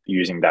data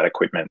using that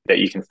equipment that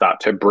you can start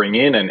to bring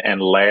in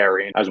and layer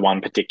in as one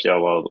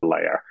particular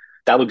layer.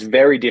 That looks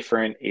very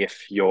different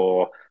if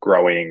you're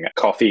growing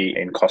coffee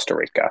in Costa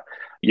Rica.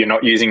 You're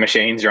not using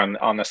machines, you're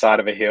on the side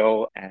of a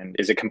hill, and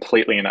is a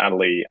completely and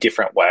utterly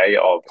different way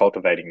of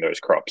cultivating those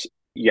crops.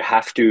 You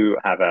have to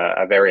have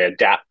a very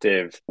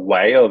adaptive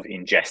way of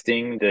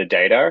ingesting the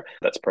data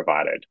that's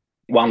provided.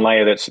 One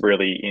layer that's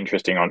really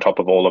interesting on top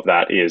of all of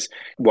that is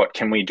what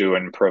can we do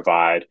and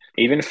provide,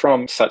 even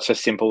from such a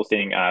simple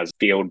thing as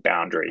field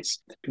boundaries.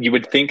 You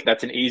would think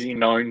that's an easy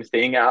known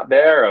thing out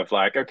there of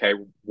like, okay,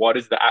 what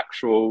is the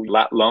actual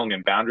lat long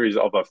and boundaries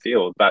of a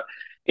field? But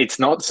it's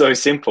not so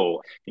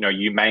simple. You know,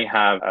 you may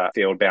have a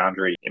field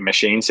boundary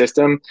machine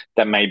system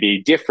that may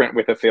be different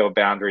with a field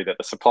boundary that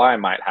the supplier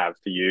might have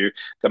for you,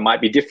 that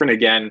might be different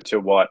again to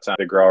what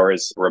the grower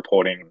is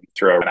reporting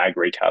through an ag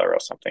retailer or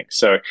something.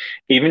 So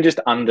even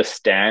just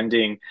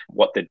understanding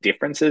what the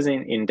differences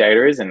in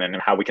data is and then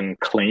how we can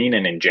clean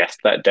and ingest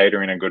that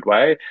data in a good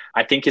way,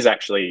 I think is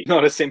actually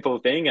not a simple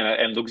thing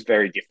and looks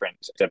very different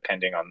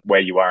depending on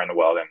where you are in the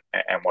world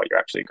and what you're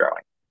actually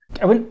growing.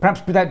 I would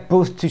perhaps put that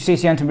both to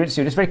Stacey and to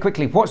Maurizio. Just very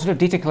quickly, what sort of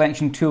data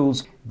collection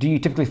tools do you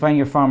typically find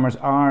your farmers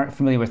are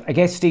familiar with? I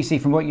guess, Stacey,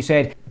 from what you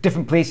said,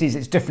 different places,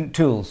 it's different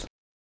tools.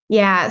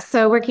 Yeah,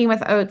 so working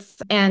with oats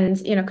and,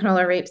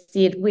 canola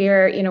rapeseed,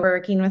 we're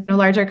working with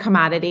larger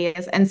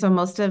commodities. And so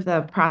most of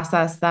the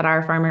process that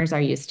our farmers are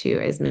used to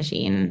is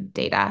machine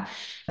data,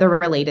 the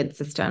related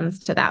systems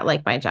to that,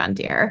 like by John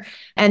Deere.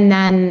 And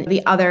then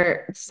the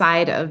other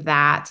side of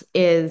that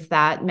is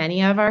that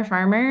many of our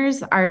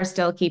farmers are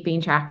still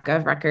keeping track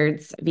of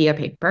records via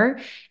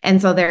paper.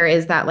 And so there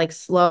is that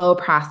slow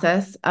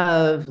process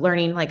of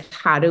learning,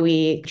 how do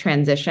we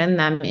transition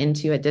them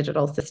into a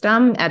digital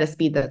system at a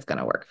speed that's going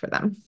to work for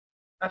them.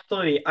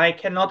 Absolutely. I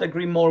cannot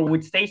agree more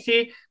with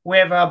Stacey. We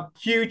have a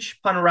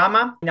huge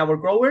panorama in our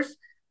growers.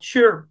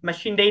 Sure,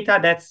 machine data,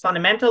 that's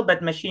fundamental,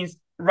 but machines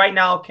right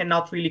now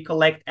cannot really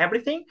collect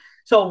everything.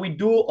 So we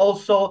do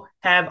also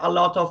have a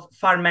lot of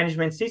farm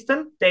management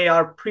system. They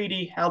are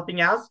pretty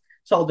helping us.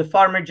 So the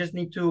farmer just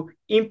need to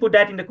input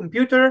that in the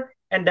computer,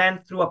 and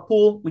then through a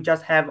pool, we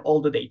just have all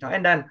the data.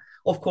 And then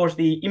of course,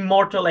 the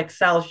immortal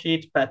Excel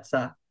sheet. But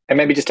and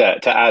maybe just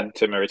to add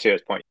to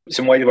Maurizio's point,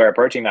 some ways we're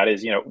approaching that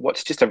is,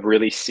 what's just a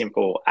really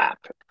simple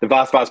app? The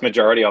vast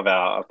majority of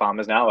our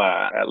farmers now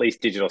are at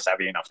least digital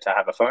savvy enough to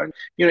have a phone.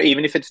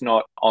 Even if it's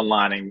not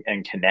online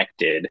and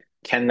connected,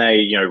 can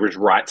they, just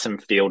write some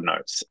field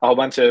notes? A whole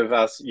bunch of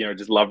us,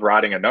 just love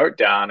writing a note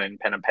down in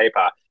pen and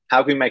paper.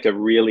 How can we make a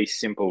really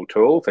simple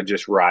tool for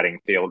just writing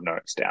field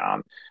notes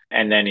down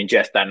and then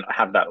ingest that and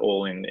have that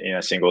all in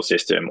a single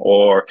system?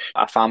 Or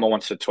a farmer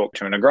wants to talk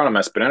to an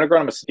agronomist, but an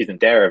agronomist isn't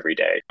there every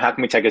day. How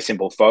can we take a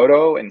simple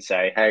photo and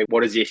say, hey,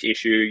 what is this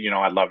issue?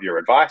 I'd love your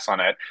advice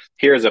on it.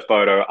 Here's a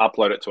photo,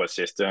 upload it to a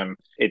system.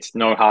 It's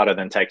no harder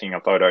than taking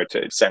a photo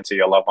to send to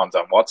your loved ones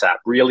on WhatsApp.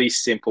 Really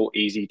simple,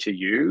 easy to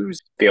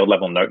use field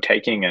level note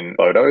taking and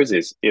photos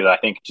is I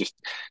think it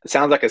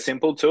sounds like a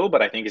simple tool,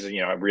 but I think is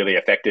really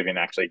effective in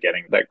actually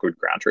getting that good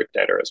ground truth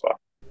data as well.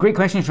 Great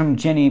question from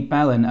Jenny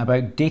Ballin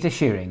about data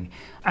sharing.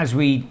 As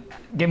we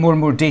get more and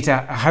more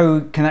data, how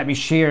can that be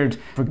shared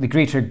for the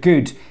greater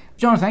good?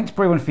 Jonathan, that's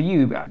probably one for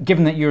you.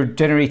 Given that you're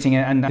generating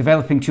and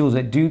developing tools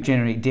that do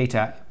generate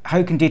data,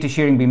 how can data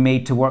sharing be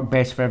made to work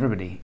best for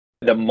everybody?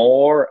 The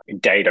more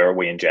data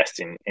we ingest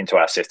into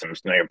our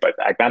systems, both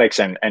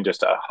Agmatics and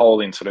just a whole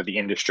in sort of the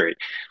industry,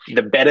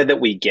 the better that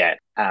we get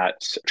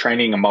at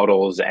training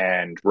models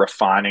and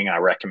refining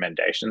our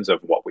recommendations of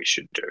what we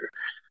should do.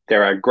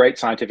 There are great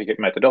scientific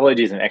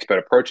methodologies and expert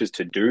approaches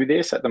to do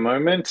this at the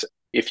moment.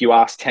 If you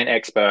ask 10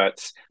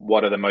 experts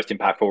what are the most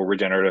impactful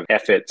regenerative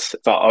efforts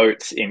for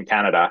oats in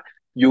Canada,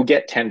 you'll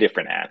get 10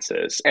 different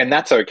answers. And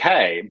that's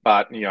okay.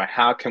 But,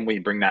 how can we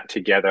bring that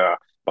together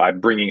by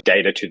bringing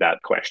data to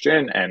that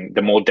question? And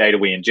the more data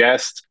we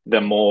ingest,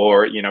 the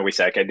more, we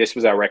say, okay, this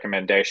was our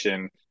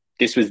recommendation,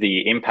 this was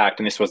the impact,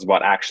 and this was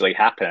what actually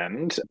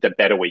happened, the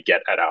better we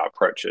get at our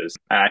approaches.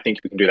 And I think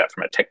we can do that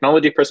from a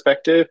technology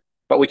perspective,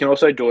 but we can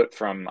also do it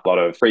from a lot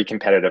of free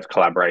competitive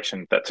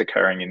collaboration that's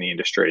occurring in the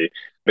industry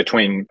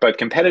between both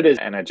competitors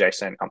and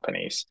adjacent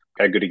companies.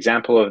 A good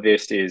example of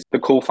this is the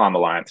Cool Farm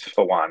Alliance,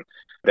 for one.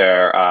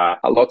 There are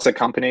lots of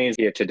companies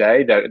here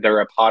today that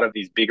are a part of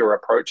these bigger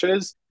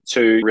approaches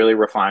to really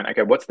refine,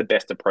 okay, what's the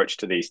best approach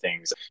to these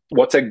things?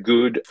 What's a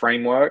good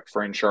framework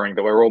for ensuring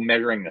that we're all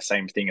measuring the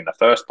same thing in the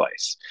first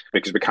place?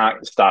 Because we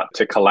can't start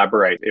to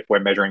collaborate if we're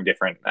measuring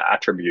different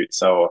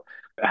attributes or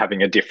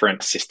having a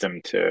different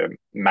system to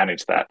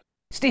manage that.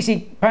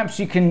 Stacey, perhaps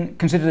you can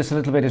consider this a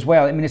little bit as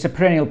well. I mean, it's a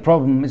perennial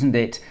problem, isn't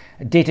it?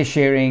 Data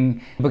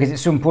sharing, because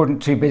it's so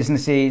important to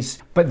businesses.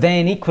 But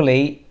then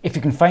equally, if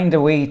you can find a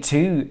way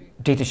to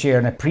data share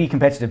on a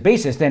pre-competitive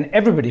basis, then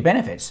everybody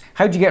benefits.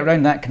 How do you get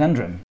around that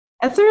conundrum?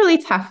 That's a really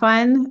tough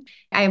one.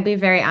 I'll be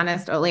very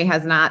honest, Oatly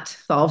has not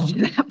solved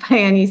that by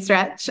any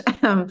stretch.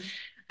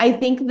 I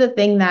think the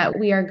thing that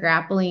we are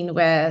grappling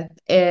with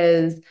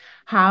is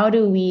how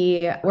do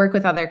we work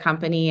with other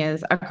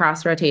companies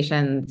across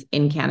rotations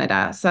in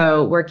Canada?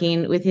 So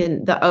working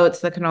within the oats,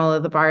 the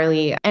canola, the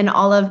barley, and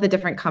all of the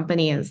different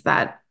companies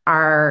that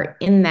are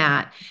in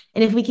that.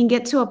 And if we can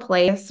get to a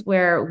place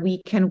where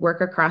we can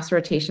work across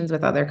rotations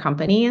with other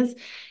companies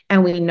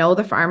and we know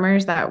the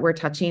farmers that we're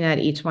touching at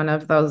each one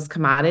of those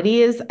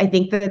commodities, I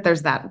think that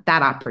there's that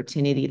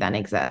opportunity then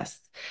exists.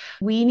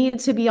 We need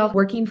to be all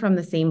working from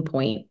the same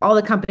point. All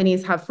the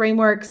companies have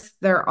frameworks.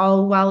 They're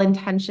all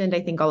well-intentioned.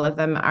 I think all of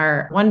them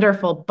are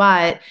wonderful,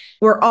 but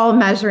we're all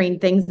measuring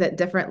things at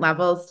different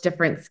levels,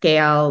 different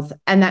scales,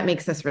 and that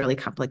makes this really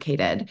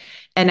complicated.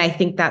 And I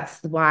think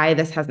that's why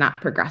this has not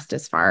progressed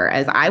as far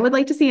as I would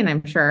like to see, and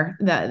I'm sure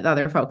the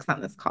other folks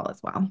on this call as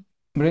well.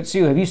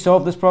 Maurizio, have you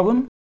solved this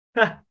problem?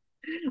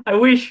 I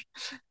wish.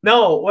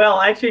 No, well,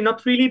 actually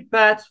not really,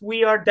 but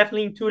we are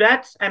definitely into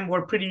that and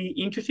we're pretty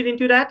interested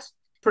into that.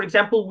 For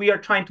example, we are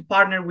trying to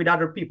partner with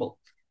other people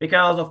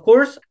because, of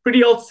course,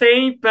 pretty old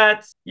saying,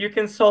 but you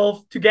can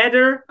solve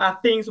together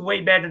things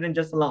way better than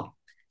just alone.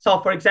 So,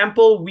 for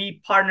example, we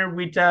partner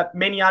with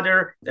many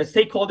other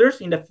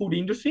stakeholders in the food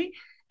industry,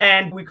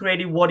 and we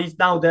created what is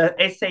now the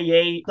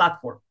SAA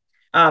platform.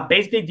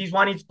 Basically, this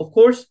one is, of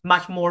course,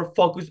 much more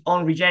focused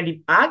on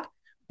regenerative ag,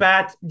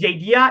 but the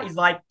idea is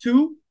like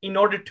in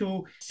order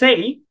to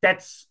say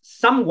that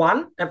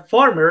someone, a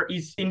farmer,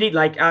 is indeed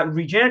like a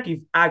regenerative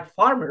ag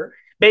farmer,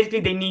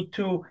 basically they need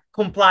to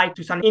comply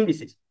to some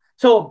indices.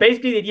 So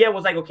basically the idea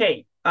was like,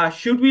 okay,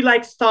 should we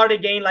like start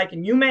again like a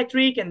new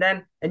metric and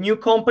then a new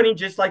company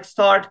just like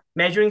start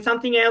measuring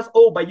something else?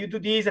 Oh, but you do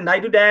this and I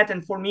do that.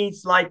 And for me,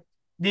 it's like,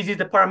 this is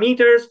the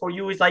parameters. For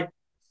you, it's like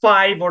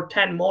 5 or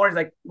 10 more. It's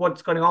like,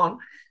 what's going on?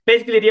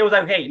 Basically the idea was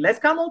like, hey, let's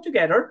come all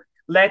together.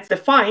 Let's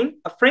define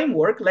a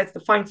framework. Let's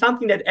define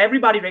something that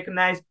everybody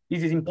recognizes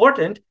this is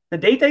important. The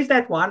data is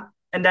that one.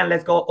 And then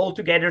let's go all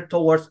together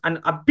towards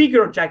a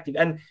bigger objective.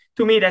 And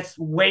to me, that's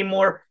way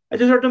more, at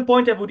a certain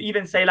point, I would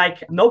even say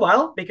like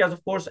noble, because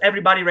of course,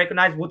 everybody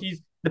recognizes what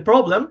is the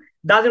problem.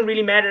 Doesn't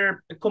really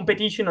matter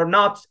competition or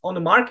not on the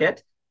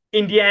market.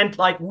 In the end,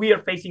 like we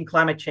are facing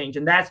climate change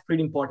and that's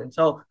pretty important.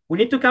 So we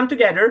need to come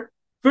together,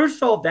 first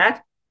solve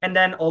that, and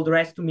then all the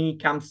rest to me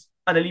comes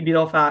at a little bit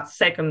of a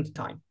second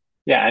time.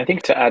 Yeah, I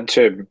think to add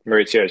to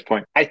Maurizio's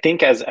point, I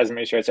think as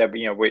Mauricio said,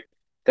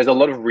 there's a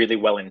lot of really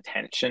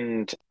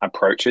well-intentioned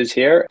approaches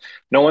here.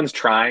 No one's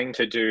trying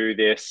to do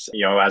this,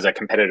 as a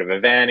competitive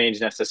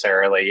advantage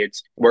necessarily.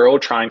 We're all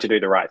trying to do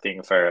the right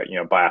thing for,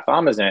 by our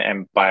farmers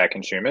and by our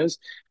consumers.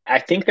 I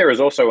think there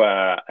is also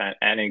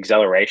an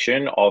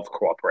acceleration of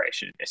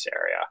cooperation in this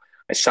area.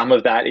 Some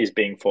of that is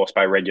being forced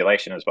by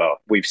regulation as well.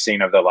 We've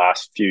seen over the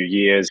last few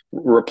years,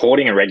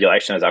 reporting and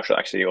regulation has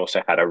actually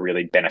also had a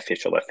really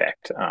beneficial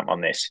effect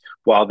on this.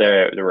 While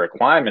the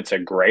requirements are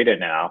greater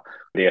now,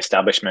 the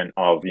establishment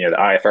of the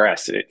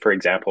IFRS, for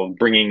example,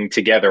 bringing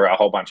together a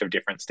whole bunch of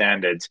different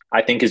standards,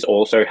 I think is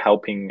also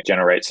helping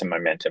generate some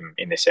momentum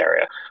in this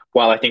area.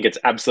 While I think it's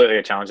absolutely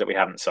a challenge that we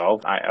haven't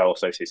solved, I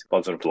also see some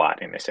positive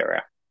light in this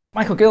area.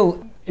 Michael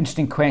Gill,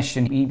 interesting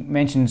question. He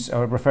mentions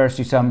or refers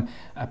to some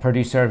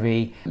Purdue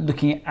survey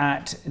looking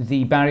at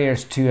the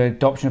barriers to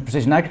adoption of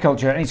precision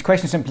agriculture. And his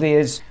question simply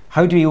is,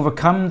 how do we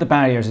overcome the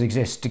barriers that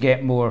exist to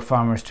get more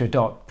farmers to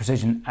adopt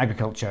precision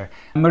agriculture?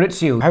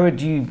 Maurizio, how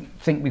would you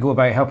think we go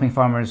about helping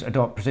farmers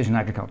adopt precision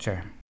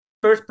agriculture?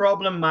 First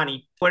problem,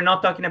 money. We're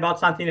not talking about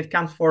something that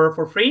comes for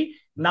free,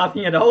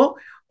 nothing at all.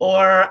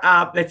 Or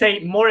let's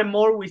say more and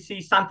more we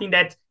see something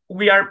that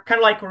we are kind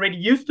of like already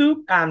used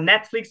to,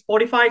 Netflix,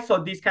 Spotify.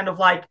 So these kind of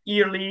like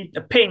yearly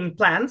paying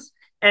plans.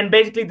 And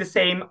basically the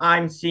same,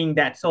 I'm seeing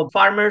that. So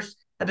farmers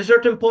at a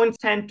certain point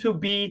tend to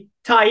be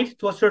tied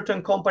to a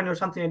certain company or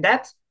something like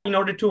that in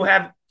order to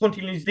have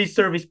continuously this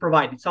service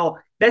provided. So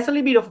that's a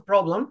little bit of a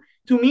problem.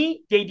 To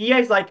me, the idea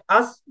is like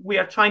us, we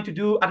are trying to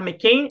do at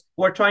McCain,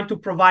 we're trying to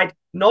provide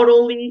not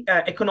only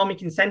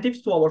economic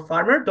incentives to our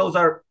farmer, those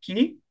are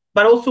key,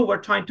 but also we're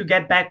trying to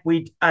get back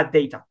with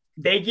data.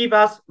 They give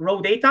us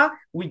raw data,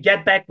 we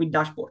get back with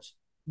dashboards.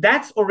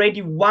 That's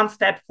already one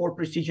step for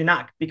precision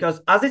ag,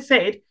 because as I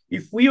said,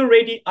 if we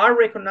already are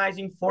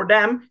recognizing for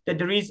them that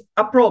there is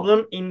a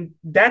problem in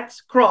that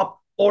crop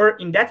or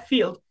in that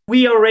field,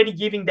 we are already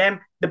giving them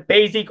the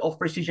basic of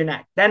precision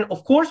ag. Then,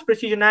 of course,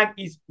 precision ag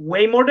is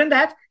way more than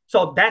that.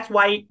 So that's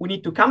why we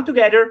need to come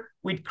together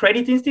with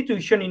credit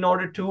institution in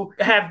order to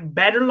have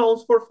better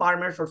loans for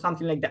farmers or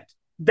something like that.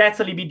 That's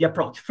a little bit the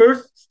approach.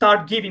 First,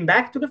 start giving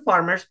back to the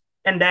farmers,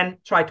 and then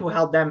try to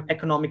help them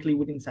economically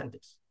with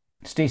incentives.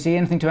 Stacey,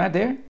 anything to add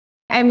there?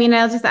 I mean,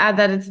 I'll just add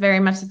that it's very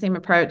much the same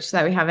approach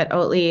that we have at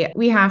Oatly.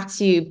 We have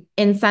to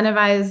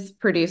incentivize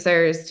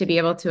producers to be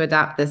able to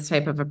adopt this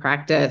type of a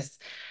practice.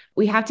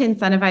 We have to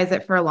incentivize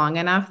it for long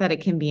enough that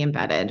it can be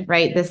embedded,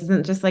 right? This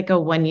isn't just like a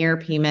 1-year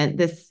payment.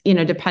 This,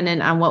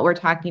 dependent on what we're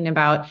talking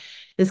about,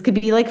 this could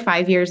be like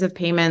 5 years of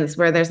payments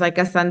where there's like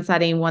a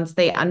sunsetting once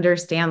they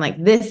understand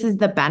like this is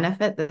the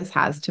benefit this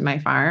has to my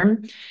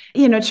farm.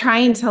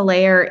 Trying to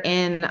layer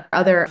in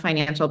other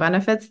financial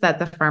benefits that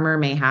the farmer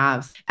may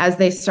have as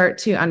they start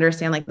to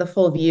understand like the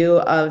full view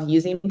of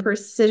using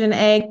precision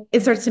ag.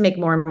 It starts to make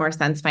more and more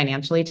sense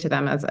financially to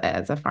them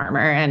as a farmer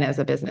and as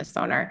a business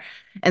owner.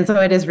 And so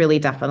it is really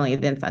definitely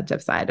the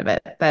incentive side of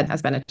it that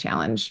has been a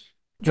challenge.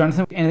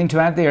 Jonathan, anything to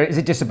add there? Is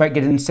it just about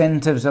getting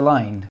incentives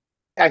aligned?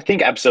 I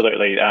think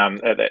absolutely.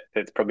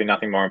 There's probably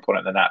nothing more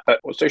important than that, but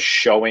also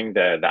showing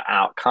the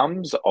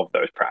outcomes of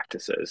those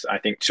practices. I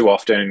think too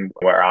often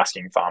we're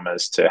asking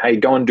farmers to, hey,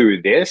 go and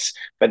do this,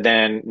 but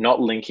then not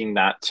linking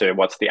that to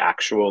what's the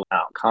actual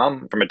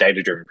outcome from a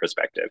data-driven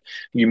perspective.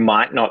 You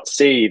might not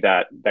see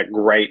that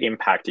great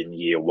impact in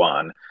year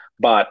 1,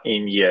 but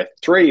in year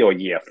 3 or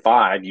year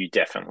 5, you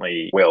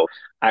definitely will.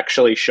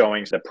 Actually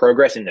showing the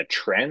progress in the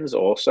trends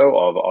also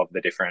of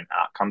the different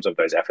outcomes of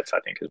those efforts,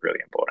 I think is really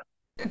important.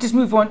 Just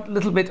move on a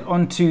little bit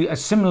onto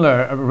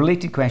a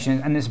related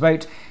question, and it's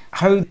about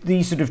how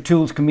these sort of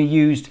tools can be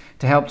used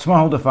to help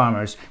smallholder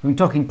farmers. We've been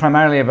talking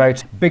primarily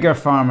about bigger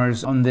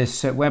farmers on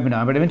this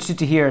webinar, but I'm interested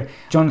to hear,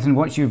 Jonathan,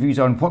 what's your views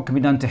on what can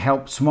be done to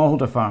help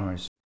smallholder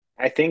farmers?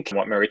 I think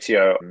what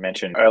Maurizio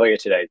mentioned earlier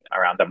today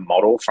around the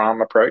model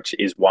farm approach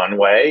is one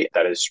way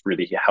that is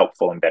really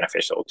helpful and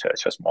beneficial to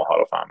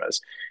smallholder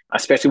farmers,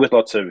 especially with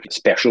lots of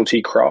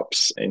specialty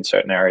crops in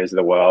certain areas of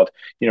the world.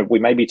 We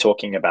may be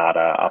talking about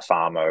a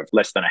farm of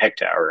less than a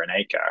hectare or an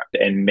acre,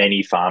 and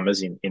many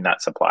farmers in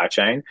that supply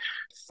chain.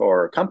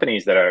 For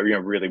companies that are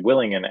really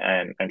willing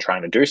and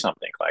trying to do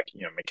something like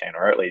McCain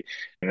or Oatly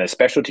in the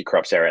specialty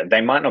crops area,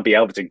 they might not be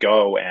able to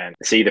go and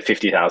see the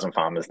 50,000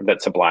 farmers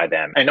that supply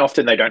them, and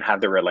often they don't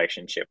have the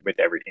relationship with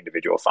every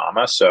individual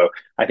farmer. So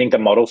I think the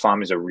model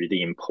farmers are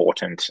really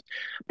important,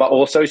 but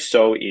also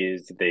so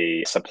is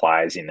the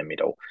suppliers in the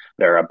middle.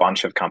 There are a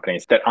bunch of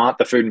companies that aren't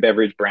the food and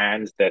beverage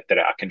brands that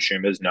our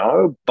consumers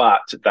know,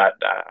 but that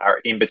are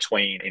in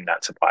between in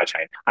that supply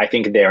chain. I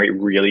think they're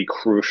really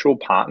crucial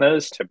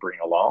partners to bring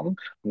along.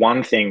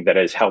 One thing that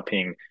is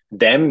helping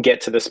them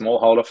get to the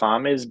smallholder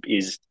farmers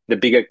is the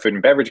bigger food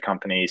and beverage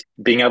companies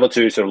being able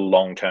to sort of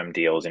long-term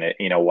deals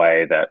in a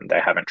way that they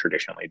haven't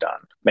traditionally done.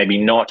 Maybe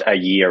not a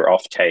year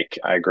offtake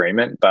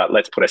agreement, but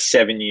let's put a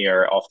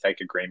 7-year offtake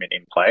agreement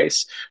in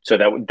place so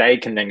that they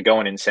can then go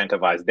and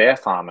incentivize their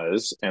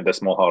farmers and the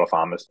smallholder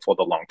farmers for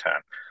the long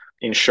term.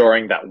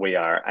 ensuring that we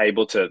are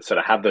able to sort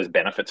of have those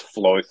benefits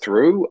flow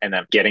through, and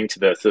then getting to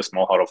the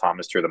smallholder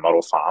farmers through the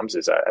model farms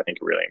is, I think,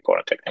 a really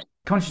important technique.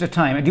 Conscious of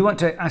time, I do want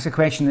to ask a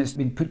question that's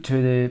been put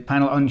to the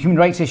panel on human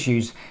rights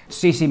issues.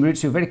 Stacey,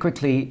 Maurizio, very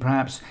quickly,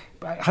 perhaps,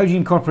 how do you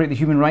incorporate the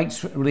human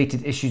rights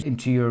related issues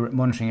into your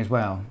monitoring as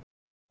well?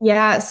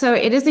 Yeah, so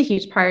it is a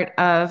huge part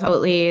of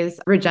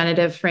Oatly's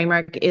regenerative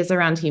framework is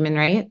around human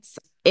rights.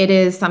 It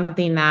is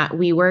something that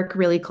we work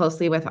really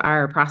closely with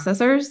our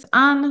processors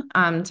on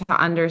to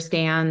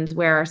understand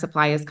where our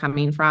supply is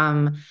coming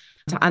from,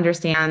 to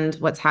understand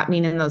what's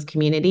happening in those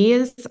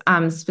communities,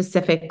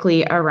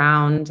 specifically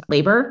around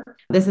labor.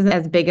 This isn't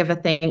as big of a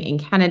thing in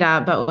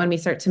Canada, but when we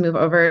start to move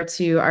over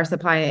to our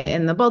supply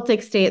in the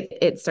Baltic states,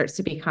 it starts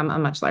to become a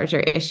much larger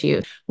issue.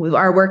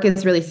 Our work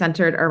is really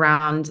centered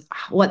around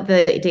what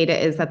the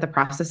data is that the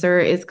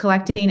processor is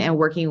collecting and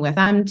working with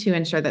them to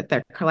ensure that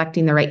they're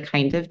collecting the right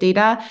kind of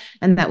data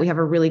and that we have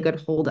a really good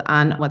hold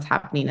on what's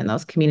happening in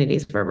those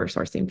communities where we're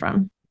sourcing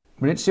from.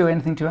 Maurizio,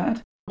 anything to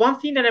add? One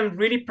thing that I'm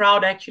really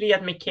proud actually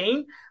at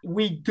McCain,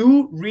 we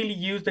do really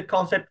use the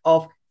concept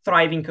of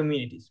thriving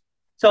communities.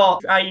 So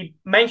I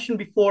mentioned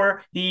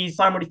before these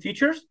farmer of the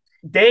futures.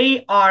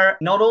 They are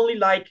not only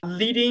like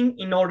leading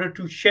in order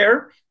to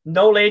share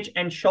knowledge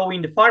and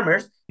showing the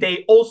farmers,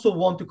 they also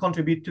want to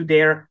contribute to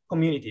their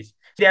communities.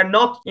 They are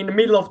not in the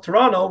middle of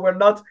Toronto. We're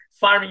not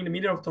farming in the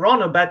middle of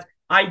Toronto, but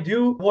I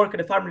do work at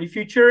the Farmer of the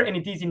Future, and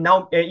it is in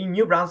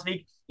New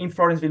Brunswick, in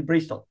Florenceville,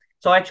 Bristol.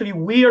 So actually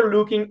we are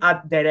looking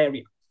at that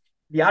area.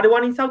 The other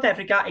one in South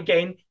Africa,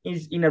 again,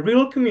 is in a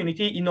rural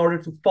community in order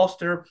to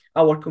foster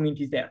our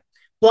communities there.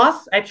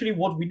 Plus, actually,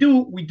 what we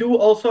do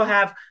also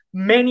have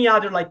many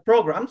other like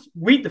programs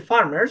with the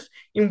farmers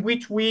in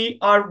which we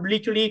are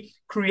literally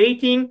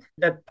creating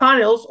the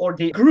panels or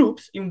the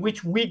groups in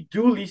which we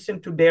do listen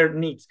to their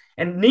needs.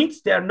 And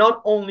needs, they're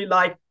not only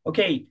like,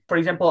 okay, for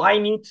example, I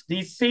need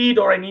this seed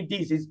or I need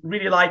this. It's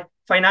really like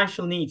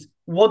financial needs.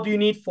 What do you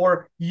need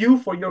for you,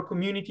 for your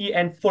community,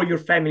 and for your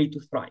family to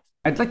thrive?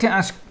 I'd like to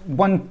ask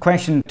one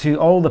question to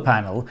all the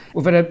panel.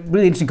 We've had a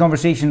really interesting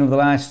conversation over the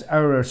last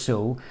hour or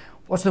so.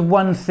 What's the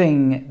one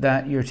thing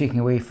that you're taking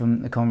away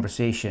from the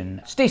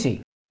conversation?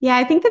 Stacey? Yeah,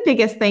 I think the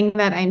biggest thing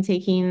that I'm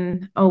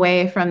taking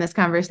away from this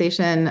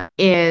conversation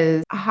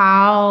is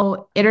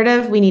how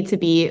iterative we need to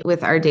be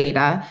with our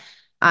data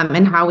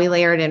and how we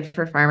layer it in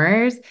for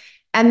farmers.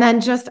 And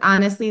then just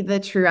honestly, the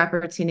true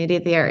opportunity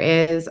there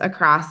is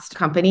across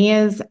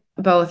companies,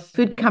 both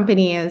food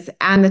companies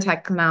and the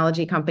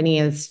technology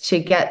companies, to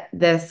get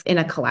this in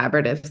a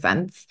collaborative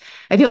sense.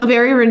 I feel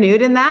very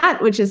renewed in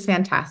that, which is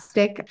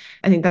fantastic.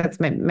 I think that's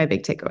my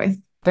big takeaway.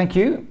 Thank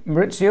you.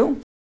 Maurizio?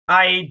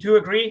 I do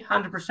agree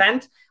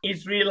 100%.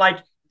 It's really like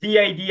the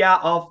idea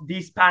of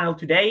this panel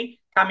today,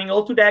 coming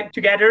all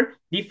together,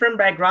 different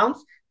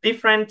backgrounds,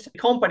 different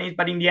companies,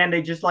 but in the end,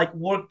 they just like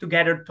work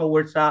together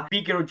towards a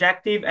bigger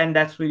objective. And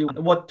that's really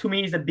what to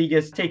me is the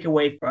biggest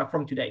takeaway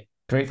from today.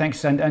 Great,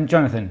 thanks. And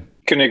Jonathan?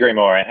 Couldn't agree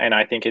more. And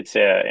I think it's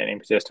an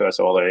impetus to us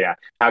all.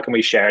 How can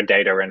we share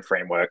data and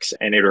frameworks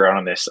and iterate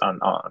on this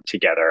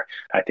together?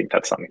 I think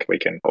that's something we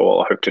can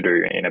all hope to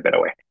do in a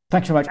better way.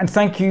 Thanks very much. And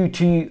thank you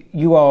to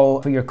you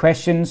all for your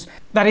questions.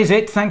 That is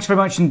it. Thanks very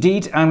much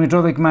indeed. I'm going to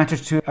draw the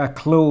matters to a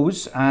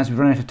close as we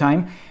run out of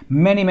time.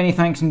 Many, many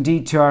thanks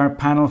indeed to our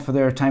panel for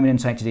their time and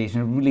insight today. It's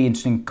been a really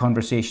interesting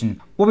conversation.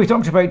 What we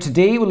talked about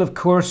today will, of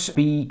course,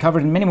 be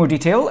covered in many more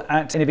detail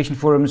at Innovation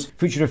Forum's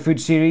Future of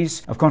Food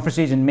series of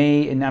conferences in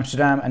May in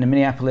Amsterdam and in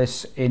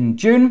Minneapolis in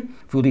June.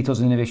 Full details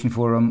on the Innovation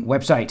Forum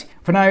website.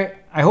 For now,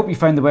 I hope you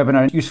found the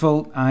webinar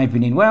useful. I've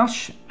been Ian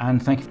Welsh,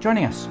 and thank you for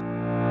joining us.